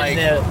Wolverine's be been like...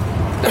 in the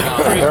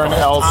They're an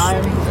else.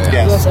 time.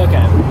 Yes.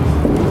 Okay.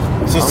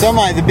 So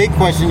the big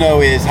question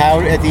though is how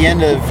at the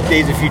end of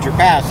Days of Future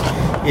Past,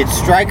 it's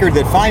Stryker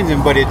that finds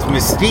him, but it's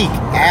Mystique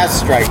as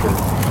Stryker.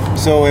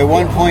 So at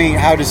one point,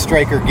 how does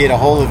Stryker get a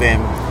hold of him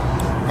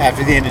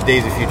after the end of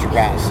Days of Future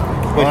Past?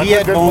 But Well, he that's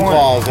had a good bone point.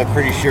 claws, I'm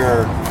pretty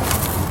sure,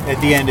 at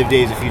the end of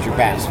Days of Future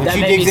Past. When That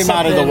she may digs be him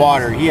out of the something-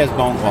 water, he has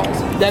bone claws.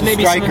 That So may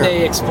be something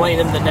they explain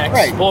in the next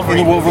Right, Wolverine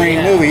in the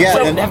Wolverine movie, yeah.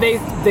 So And- have they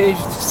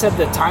said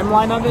the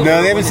timeline of it? No,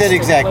 or they haven't when said it's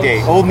exact taking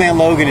date. place? Old Man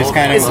Logan is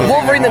kind of. Is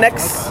Wolverine the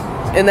next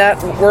in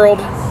that world?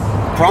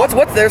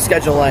 What's their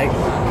schedule like?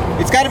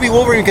 It's got to be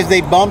Wolverine because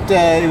they bumped.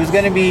 It was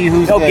going to be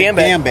who's the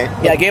Gambit. Gambit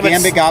Yeah,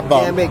 Gambit got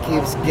bumped. Gambit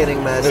keeps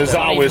getting messed There's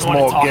up. always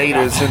more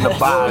gators in the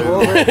bayou.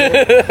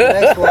 The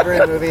next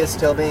Wolverine movie is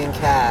still being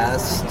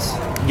cast.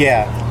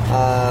 Yeah.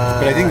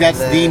 But I think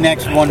that's and the then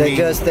next one. They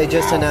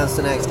just announced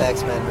the next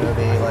X-Men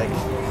movie. Like,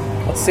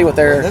 Let's see what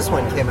their this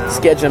one came out.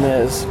 schedule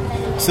is.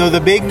 So the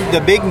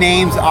big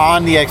names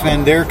on the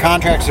X-Men, their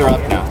contracts are up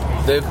now.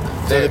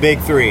 So the big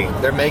three.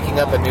 They're making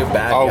up a new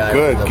bad guy. Oh,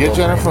 good. Get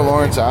Jennifer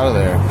Lawrence out of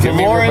there. Give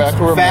me Lawrence,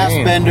 Rebecca Romijn.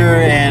 Fassbender,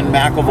 and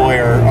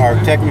McAvoy are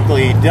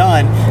technically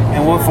done.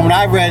 And from what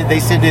I've read, they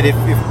said that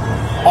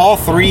if all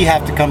three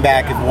have to come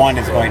back, if one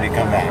is going to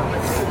come back.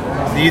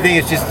 Do you think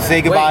it's just to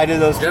say goodbye to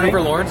those Jennifer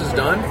three? Lawrence is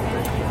done?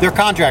 Their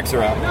contracts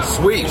are up.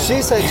 Sweet.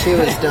 She said she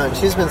was done.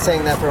 She's been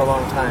saying that for a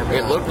long time.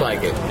 It looked like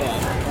it.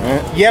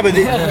 Yeah, but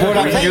what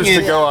I'm We saying used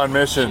to is, go on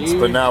missions,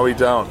 but now we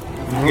don't.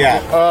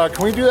 yeah.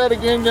 Can we do that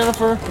again,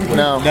 Jennifer?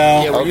 No. No.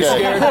 Yeah, were you Okay.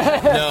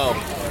 scared? No.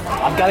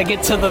 I've got to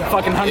get to the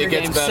fucking Hunger It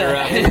gets Games better set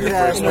after your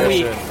first in a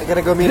week. mission. I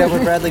gotta go meet up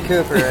with Bradley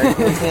Cooper. I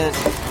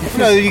can't.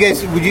 No, you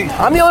guys, would you?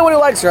 I'm the only one who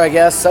likes her, I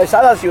guess. I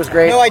thought she was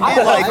great. No, I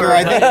did like her.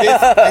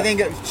 I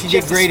think she did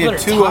Just to great in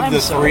split her 2 of time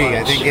the so 3. I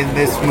much. think in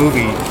this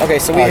movie. Okay,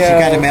 so we she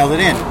have- kind of mailed it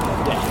in.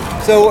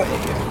 So,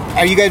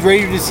 are you guys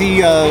ready to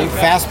see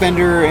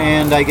Fassbender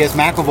and I guess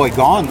McAvoy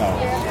gone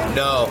though?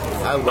 No.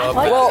 I love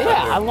Like, that.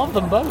 yeah, I love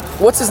them both.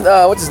 What's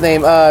his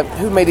name?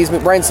 Who made these?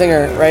 Brian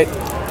Singer, right?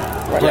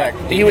 Correct.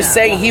 He was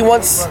saying he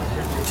wants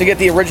to get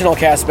the original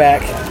cast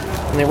back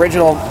in the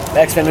original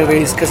X-Men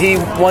movies because he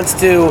wants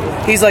to.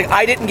 He's like,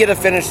 I didn't get to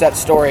finish that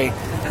story.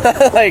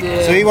 Like,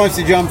 So he wants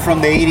to jump from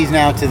the 80s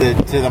now to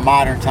the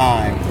modern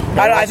time.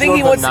 I think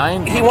he wants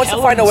to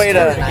find a way to.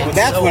 Well,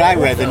 that's what I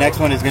read. The next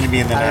one is going to be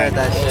in the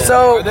 90s.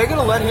 So are they going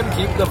to let him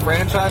keep the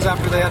franchise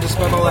after they had to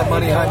spend all that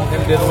money on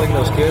him diddling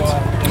those kids?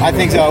 I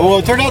think so. Well,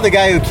 it turned out the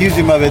guy who accused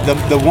him of it,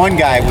 the one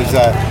guy was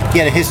he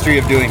had a history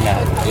of doing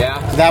that.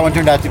 Yeah. So that one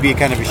turned out to be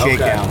kind of a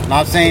shakedown.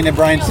 Not saying that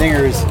Brian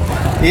Singer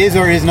is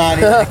or is not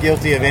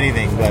guilty of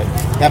anything, but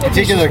that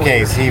particular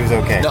case, he was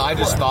okay. No, I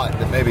just thought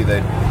that maybe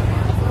they'd.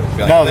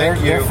 Be like, No, "Thank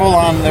they're you." full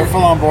on. They're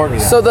full on board with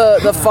that. So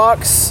the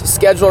Fox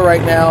schedule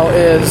right now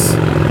is.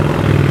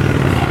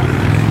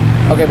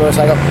 Okay, wait a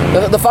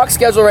second. The Fox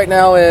schedule right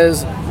now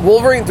is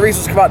Wolverine 3 is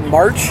supposed to come out in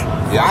March.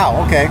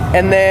 Wow. Okay.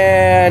 And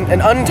then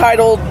an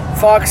untitled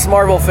Fox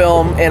Marvel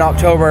film in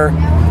October,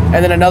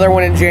 and then another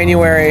one in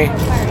January.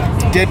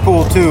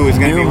 Deadpool 2 is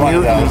going to be one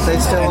of those. They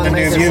still want And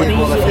to the make New a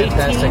sequel to Mutants.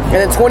 Fantastic. And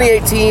in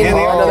 2018,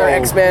 Yeah, another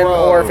X-Men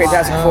or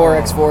Fantastic Four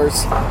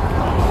X-Force.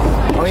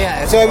 Oh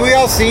yeah. So have we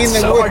all seen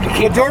the?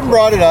 Well, Jordan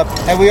brought it up.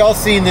 Have we all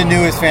seen the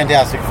newest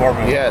Fantastic Four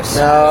movie? Yes.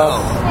 No.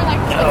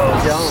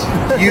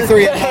 You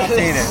three have not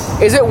seen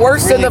it. Is it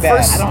worse Really than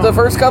bad. the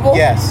first couple?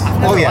 Yes.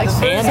 Oh yes.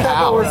 And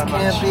how? Was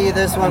campy.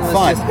 This one was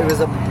Fun. just. It was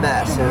a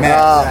mess. It was Mess.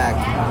 a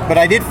wreck. But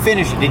I did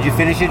finish it. Did you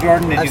finish it,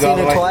 Jordan? Did I've you go all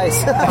seen the it way?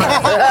 twice.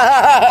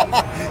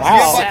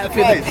 Wow. Sat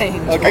through the pain.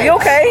 Are you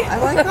okay? I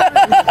like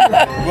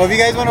that. Well, if you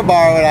guys want to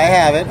borrow it, I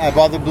have it. I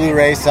bought the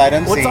Blu-ray sight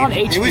unseen. What's on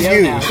HBO It was now,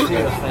 used. too, I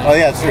think. Oh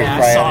yeah, it's true. Yeah, I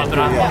Right, saw it, but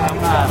yeah.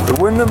 I'm not. It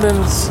wouldn't have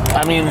been.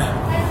 I mean,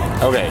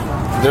 okay.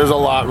 There's a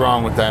lot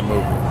wrong with that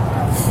movie.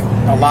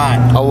 A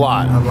lot. A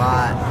lot. A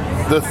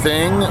lot. The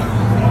Thing.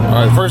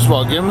 All right. First of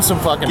all, give him some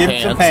fucking Give him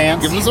pants. some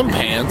pants. Give him some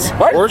pants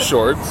What? or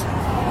shorts.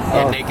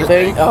 Naked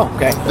Thing? Oh,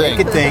 okay. Thing.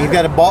 Good thing. He's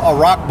got a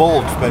rock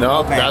bulge, but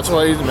No, no pants. that's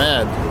why he's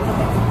mad.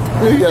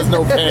 He has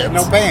no pants.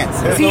 No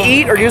pants. Does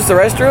he eat or use the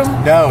restroom?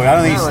 No, I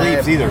don't think he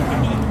No, sleeps either.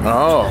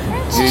 Oh,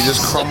 he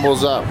just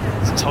crumbles up.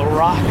 It's Total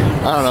Rock.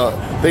 I don't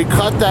know. They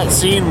cut that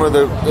scene where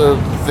the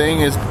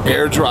Thing is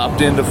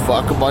airdropped in to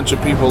fuck a bunch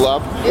of people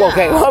up. Well,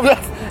 okay.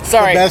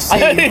 Sorry. The best I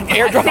scene. didn't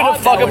airdrop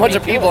to fuck a bunch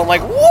of people. I'm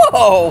like,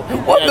 whoa!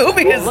 What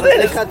movie is They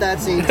this? cut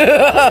that scene.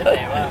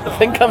 The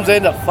Thing comes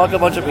in to fuck a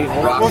bunch of people.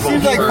 Well, it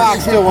seems like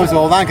Fox still wants to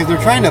hold on because they're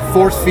trying to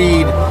force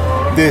feed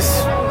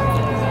this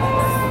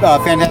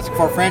Fantastic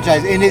Four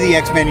franchise into the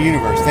X-Men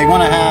universe. They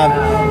want to have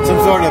some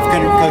sort of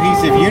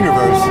cohesive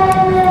universe.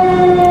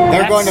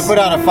 They're going to put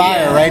out a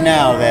fire right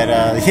now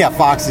that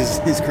Fox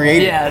is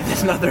creating. Yeah,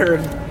 there's another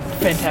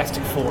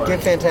Fantastic Four.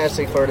 Give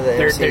Fantastic Four to the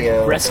They're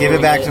MCU. rescuing Give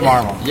it back to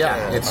Marvel.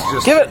 Yeah, it's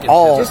just Give it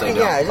all. Just give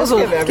Give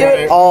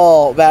everything. it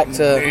all back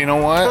to. You know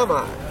what? Come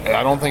on.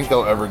 I don't think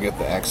they'll ever get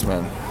the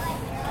X-Men.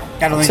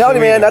 I don't I'm think telling so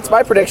you, man, either. that's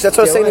my prediction. That's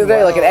what I was saying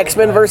today. Like an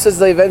X-Men versus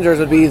the Avengers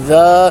would be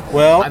the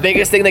Well,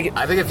 biggest thing they could.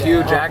 I think if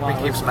Hugh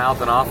Jackman keeps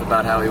mouthing off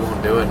about how he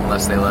won't do it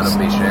unless they let him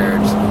be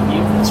shared,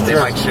 they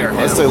might share him.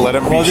 Unless they let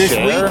him Well, be this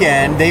share.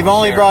 weekend they've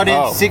only brought in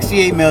Oh.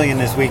 $68 million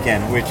this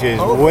weekend, which is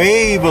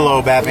way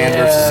below Batman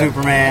versus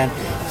Superman,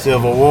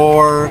 Civil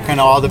War,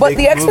 kind of all the But big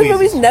the X-Men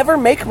movies never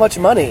make much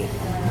money.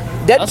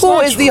 That's Deadpool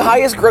not is the true.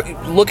 highest.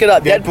 Look it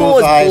up. Deadpool's Deadpool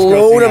the has highest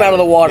blown grossing them out of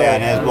the water. Yeah,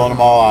 and has blown them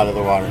all out of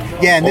the water.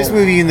 Yeah, and this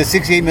movie, and the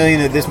 $68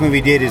 million that this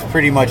movie did, is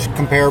pretty much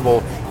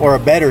comparable or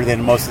better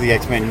than most of the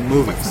X-Men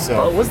movies. What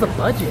So, was the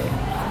budget?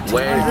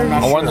 I'm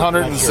not sure.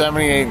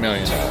 $178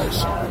 million.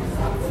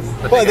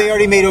 Well, they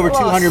already made over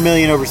 $200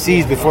 million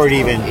overseas before it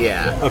even,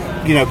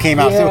 came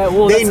out. Yeah, so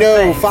well, they that's the know,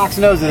 thing. Fox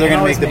knows that they're going to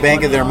always make the make bank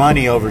money of their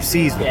money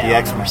overseas with the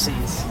X-Men.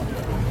 Overseas.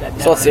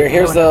 So let's see.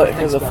 Here's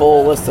the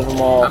full list of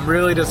them all. I'm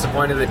really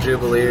disappointed that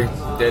Jubilee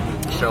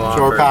didn't show off.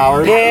 Shore her-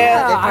 power. They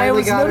Yeah, finally I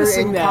was got her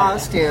noticing in that.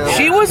 costume.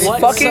 she was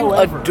fucking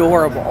Whatsoever.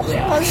 adorable.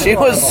 Yeah. She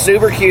was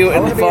super cute I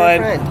and wanna be her fun.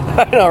 friend.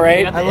 I know,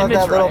 right? Yeah. I love image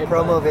that little right.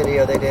 promo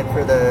video they did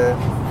for the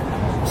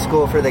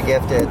School for the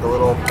Gifted, the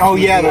little. Oh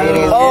yeah, the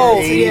little Oh,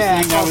 80s yeah.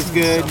 thing, that was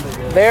good.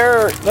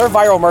 Their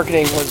viral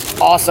marketing was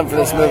awesome for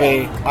this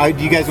movie.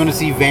 Do you guys want to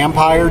see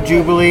Vampire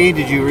Jubilee?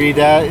 Did you read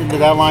that into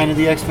that line of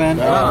the X-Men?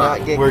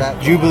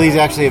 Where Jubilee's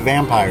actually a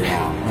vampire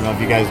now. I don't know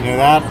if you guys knew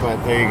that,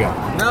 but there you go.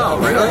 No,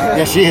 really?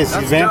 Yeah, she is.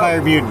 She's a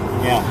vampire mutant.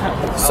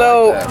 Yeah.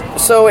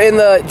 So in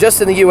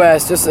the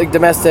U.S., just like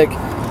domestic,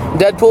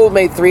 Deadpool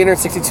made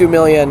 $362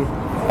 million,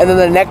 and then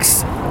the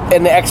next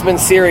in the X-Men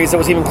series that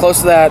was even close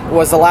to that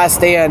was The Last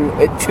Stand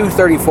at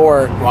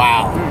 $234.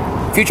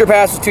 Wow. Future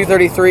Past was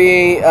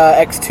 $233.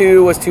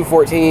 X2 was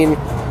 $214.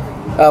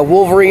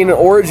 Wolverine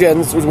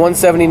Origins was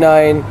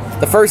 $179.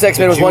 The first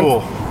X-Men was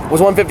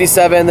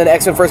 $157. Then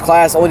X-Men First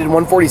Class only did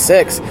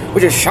 $146,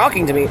 which is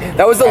shocking to me.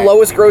 That was the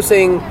lowest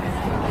grossing.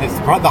 It's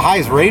the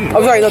highest rated.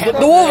 I'm sorry,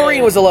 the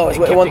Wolverine was the lowest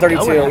at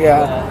 $132.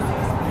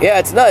 Yeah,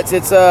 it's nuts.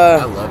 It's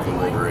I love the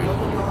Wolverine.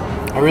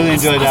 I really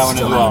enjoyed that one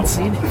as well. It's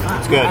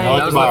good.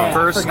 That was the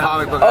first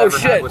comic book I Oh ever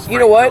had shit! was You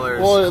know what?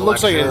 Well, it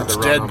looks like it's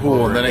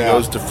Deadpool, and then it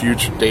goes to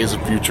Days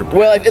of Future Past.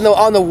 Well,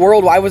 on the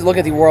worldwide, I was looking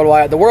at the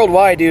worldwide. The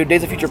worldwide, dude,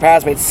 Days of Future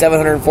Past made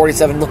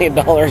 $747 million.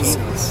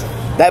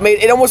 That made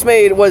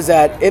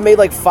it made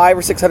like $500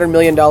 or $600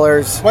 million.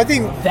 Well, I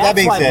think that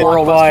being said,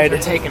 worldwide are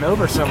taking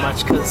over so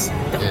much because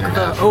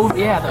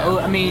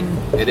I mean,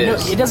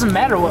 it doesn't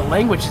matter what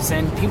language it's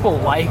in. People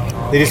like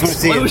they just want to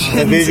see the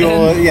explosions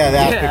visual, and- the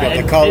aspect of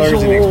and the colors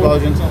and visual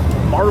explosions.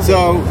 Marvel.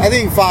 So I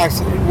think Fox,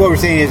 what we're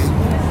saying is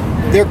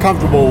they're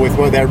comfortable with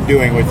what they're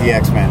doing with the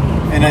X-Men.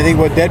 And I think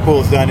what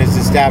Deadpool's done is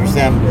establish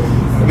them.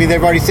 I mean,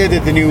 they've already said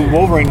that the new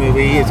Wolverine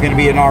movie is going to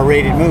be an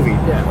R-rated movie.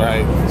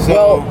 Right.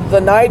 So, well,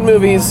 the 9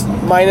 movies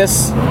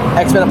minus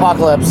X-Men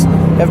Apocalypse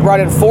have brought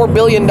in $4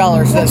 billion to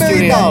that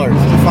studio.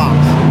 to Fox.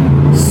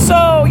 So,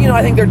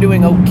 I think they're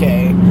doing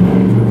okay.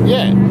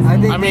 Yeah. I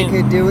think they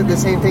could do the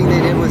same thing they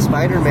did with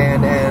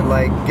Spider-Man and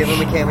like give him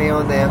a cameo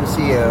in the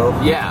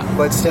MCU. Yeah.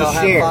 But still Just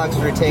have share. Fox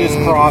retain Just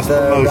the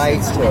cross-promotion.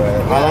 rights to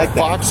it. I like that.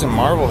 Fox and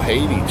Marvel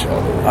hate each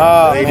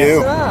other. They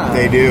do.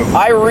 They do.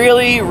 I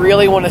really,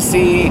 really want to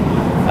see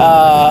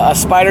a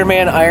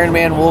Spider-Man, Iron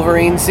Man,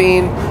 Wolverine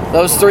scene.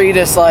 Those three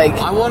just like...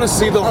 I want to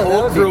see the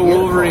Hulk through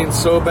Wolverine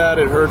so bad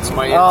it hurts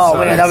my inside. Oh,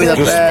 man, that'd be the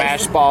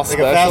best. Fastball Like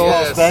special. a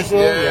fastball special?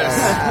 Yes.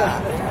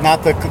 Yeah.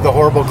 Not the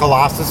horrible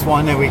Colossus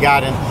one that we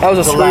got in That was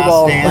a The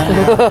screwball.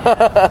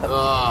 Last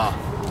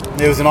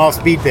Stand. It was an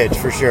all-speed pitch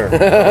for sure.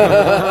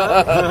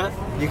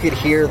 You could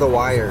hear the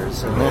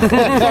wires. Awful.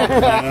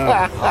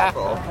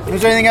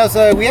 Was there anything else?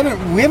 We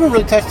haven't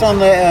really touched on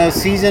the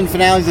season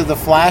finales of The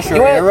Flash or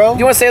You Arrow. want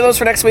to save those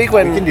for next week?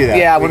 When We can do that.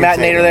 Yeah, We when can Matt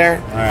and save Nate are there.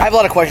 those. All right. I have a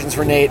lot of questions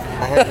for Nate. I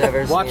have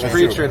never Watch seen it.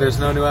 Preacher. There's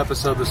no new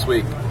episode this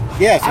week.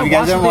 Yeah, so I you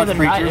guys watched haven't it watched the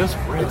other night. Preacher? It was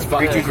really It's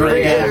fucking Preacher's great.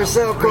 really good. They're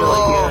so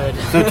cool.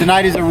 So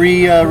tonight is a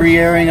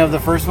re-airing of the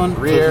first one?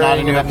 So it's not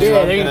a new episode?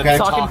 Yeah, they're Okay.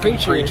 talking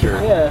Preacher.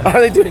 Yeah.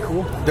 Are they doing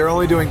cool? They're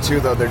only doing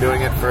 2 though. They're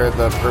doing it for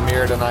the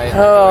premiere tonight.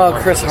 Oh,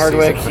 Chris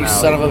Hardwick, you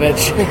son of a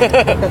bitch.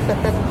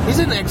 He's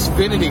in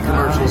Xfinity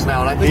commercials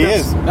now, and I think He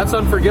that's, is. that's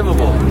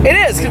unforgivable. It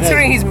is,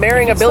 considering he's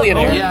marrying a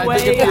billionaire. Yeah, I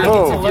think if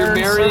you're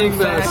marrying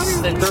the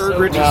third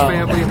richest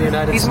family in the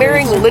United He's States.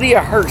 marrying Lydia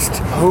Hurst.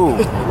 Who?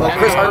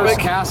 Chris Hardwick.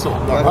 Castle.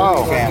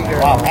 Oh,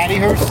 wow. Patty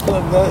Hearst?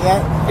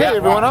 Hey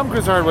everyone, I'm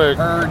Chris Hardwick.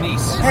 Her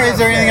niece. All right, is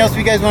there anything else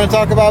you guys want to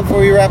talk about before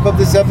we wrap up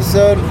this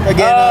episode?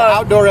 Again,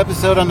 outdoor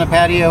episode on the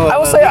patio of I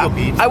will say, Legal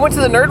Beach. I went to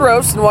the Nerd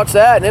Roast and watched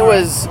that, and it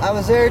was I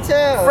was there too.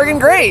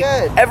 friggin' great.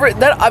 Everybody,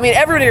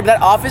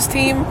 that Office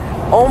team,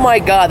 oh my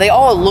god, they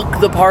all look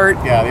the part.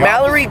 Yeah, the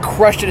Mallory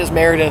crushed it as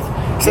Meredith.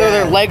 So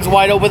their legs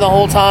wide open the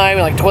whole time,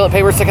 and like toilet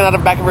paper sticking out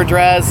of the back of her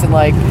dress, and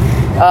like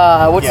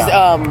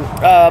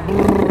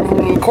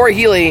Corey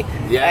Healy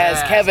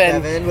as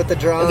Kevin with the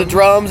drums. The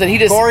drums, and he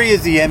just Corey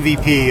is the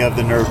MVP of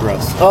the Nerd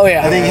Roast. Oh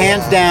yeah, I think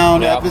hands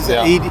down. Yeah,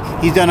 episode,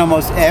 yeah. He's done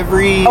almost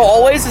every. Oh,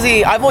 always is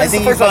he? I've only I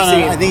seen think the first one I've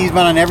I seen. think he's been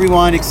on every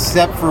one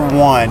except for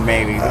one,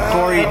 maybe.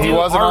 Corey, He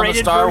wasn't on the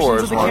Star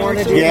Wars one.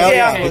 yeah,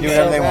 Yeah. they do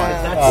whatever they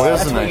want. What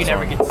is the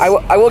next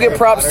one? I will give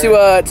props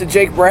to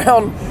Jake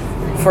Brown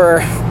for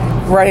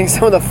writing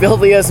some of the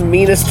filthiest,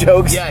 meanest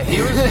jokes. Yeah,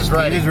 he was just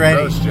writing He was ready.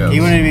 roast jokes.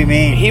 He wanted to be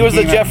mean. He was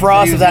the came Jeff out-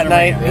 Ross he of was that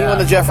night. gonna- He won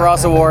the Jeff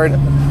Ross Award.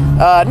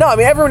 No, I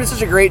mean everyone did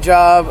such a great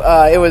job.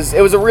 It was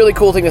a really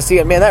cool thing to see.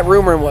 And man, that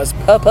room was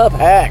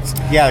packed.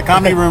 Yeah, the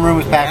comedy room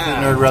was packed with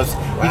Nerd Roast.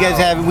 You guys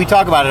have, we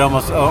talk about it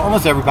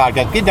almost every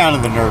podcast. Get down to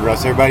the Nerd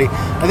Roast, everybody.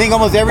 I think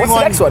almost everyone.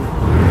 What's the next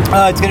one?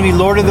 It's going to be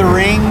Lord of the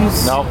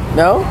Rings. No.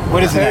 No?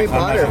 What is the Harry next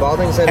one? Potter.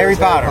 Balding said Harry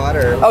it's Harry Potter.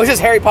 Potter. Oh, it's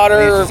just Harry Potter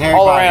It's just Harry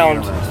all Potter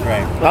around. universe,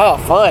 right. Oh,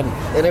 fun.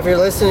 And if you're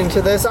listening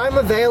to this, I'm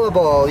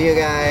available, you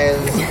guys.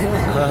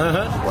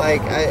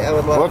 Like, I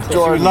would love to.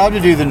 So we'd love to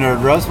do the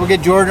Nerd Roast. We'll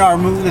get Jordan,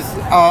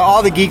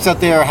 all the geeks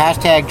out there,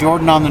 hashtag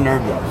Jordan on the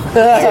Nerd Roast.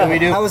 That's what we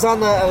do. I was on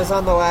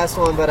the last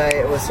one, but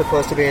I was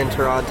supposed to be in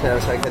Toronto,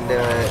 so I couldn't do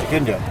it.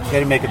 Couldn't do it. She had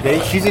to make a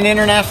date. She's an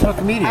international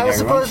comedian. I was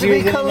everyone. supposed to She be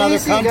was in another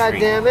Khaleesi, country.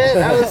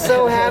 goddammit. I was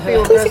so happy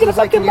when Chris was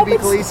like, "Can you be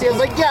Khaleesi?" I was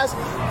like, "Yes,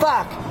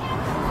 fuck."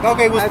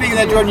 Okay, well, speaking of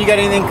that, Jordan, you got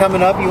anything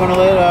coming up you want to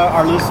let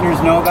our listeners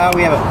know about?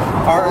 We have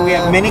we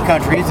have many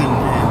countries and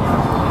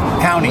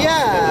Counties.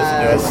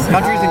 Yeah.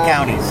 Countries and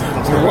counties.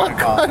 That's what we're What going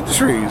to call it.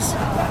 countries?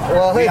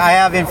 Well, I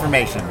have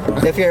information.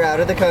 if you're out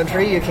of the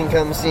country, you can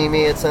come see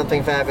me at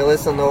Something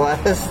Fabulous on the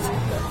last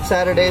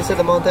Saturdays of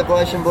the month at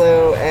Blush and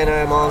Blue, and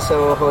I'm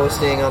also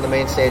hosting on the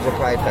main stage of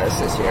Pride Fest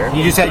this year.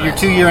 You just had your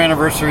 2-year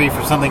anniversary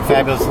for Something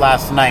Fabulous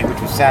last night, which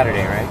was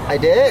Saturday, right? I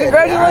did.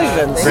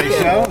 Congratulations. Great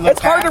show.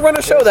 It's hard to run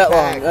a show that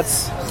long.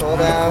 That's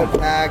sold out,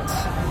 packed.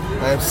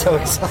 I'm so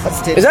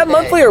exhausted. Is that today.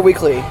 monthly or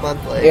weekly?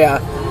 Monthly. Yeah.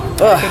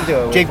 I can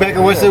do it. Jake Becker,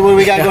 what do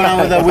we got going on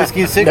with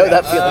Whiskey and Cigarettes? No,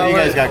 that's What do you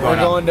guys got going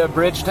We're on? going to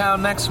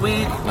Bridgetown next week.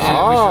 And we should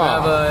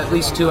have at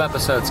least 2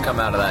 episodes come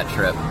out of that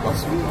trip.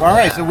 All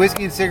right, so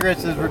Whiskey and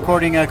Cigarettes is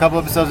recording a couple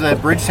episodes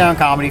at Bridgetown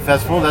Comedy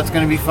Festival. That's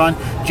going to be fun.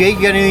 Jake,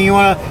 you got anything you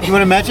want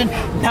to mention?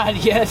 Not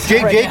yet.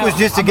 Jake was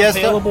just a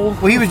guest. Well,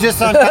 he was just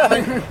on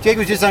comedy. Jake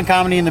was just on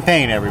Comedy in the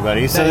Pain,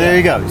 everybody. So there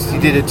you go. He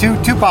did two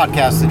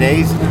podcasts today.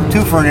 He's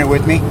two-ferning it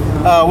with me.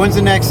 When's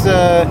the next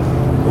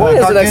What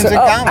is the Cartoons next? and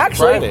Oh, Comedy?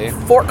 actually, Friday.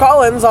 Fort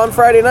Collins on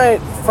Friday night.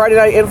 Friday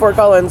night in Fort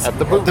Collins. At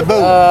the boot.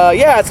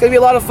 Yeah, it's gonna be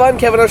a lot of fun.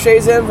 Kevin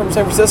O'Shea's in from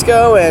San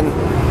Francisco, and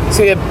it's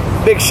gonna be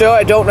a big show.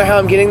 I don't know how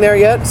I'm getting there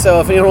yet, so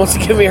if anyone wants to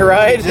give me a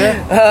ride,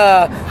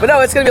 but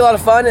no, it's gonna be a lot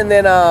of fun. And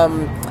then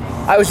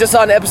I was just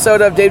on an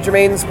episode of Dave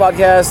Germain's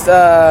podcast,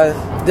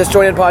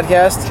 Disjointed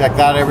Podcast. Check that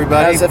out,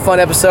 everybody. That was a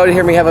fun episode. You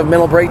hear me have a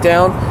mental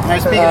breakdown.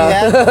 Speaking of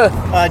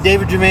that,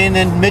 David Germain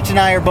and Mitch and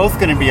I are both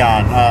going to be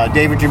on.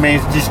 David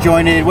Germain's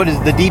Disjointed. What is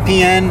it, the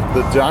DPN?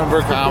 The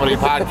Denver Comedy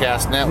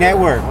Podcast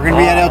Network. We're going to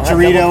be at El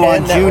Torito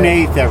on June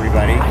 8th,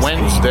 everybody.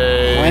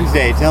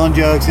 Wednesday. Telling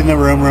jokes in the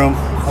room.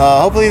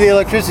 Hopefully the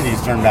electricity's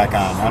turned back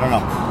on. I don't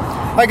know.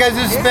 All right, guys,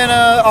 this has been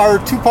our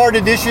 2-part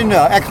edition,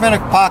 X-Men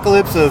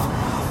Apocalypse of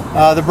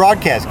the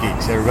Broadcast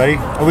Geeks, everybody.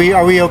 Are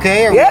we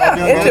okay? Are we all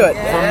doing into good?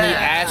 it. From the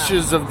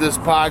ashes of this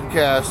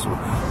podcast,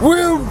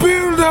 we'll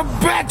build a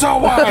better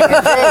one.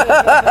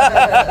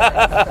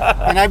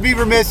 And I'd be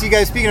remiss, you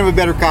guys, speaking of a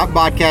better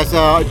podcast,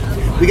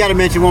 we got to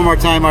mention one more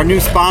time our new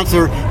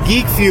sponsor,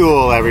 Geek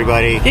Fuel,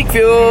 everybody. Geek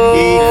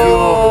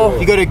Fuel.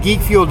 You go to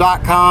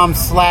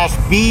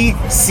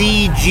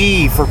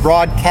geekfuel.com/BCG for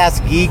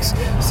Broadcast Geeks.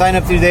 Sign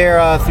up through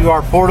there, through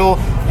our portal,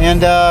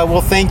 and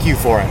we'll thank you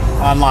for it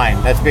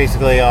online. That's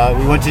basically,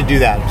 we want you to do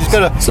that. Just go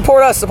to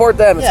support us, support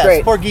them. It's great.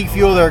 Support Geek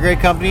Fuel. They're a great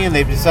company, and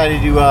they've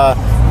decided to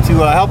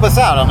help us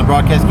out on the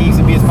Broadcast Geeks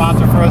and be a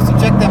sponsor for us. So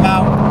check them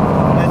out.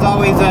 As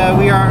always,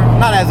 we are,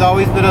 not as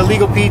always, but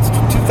Legal Pete's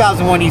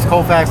 2001 East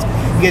Colfax.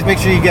 You guys make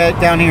sure you get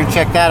down here and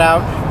check that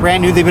out.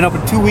 Brand new. They've been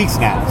open 2 weeks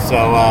now.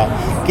 So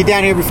get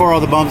down here before all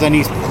the bums on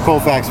East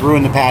Colfax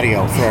ruin the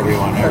patio for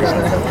everyone.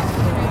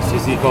 It's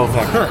just East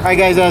Colfax. All right,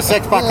 guys,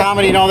 Sexpot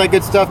Comedy and all that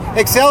good stuff.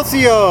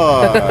 Excelsior!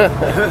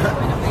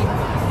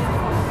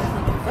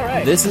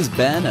 This has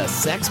been a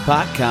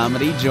Sexpot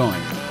Comedy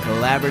Joint.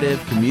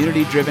 Collaborative,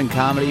 community-driven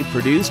comedy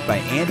produced by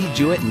Andy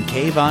Jewett and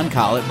Kayvon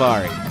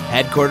Kalatvari.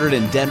 Headquartered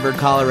in Denver,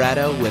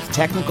 Colorado, with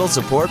technical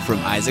support from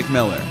Isaac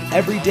Miller.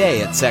 Every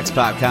day at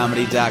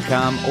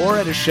sexpotcomedy.com or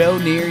at a show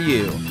near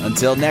you.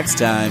 Until next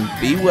time,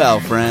 be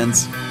well,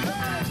 friends.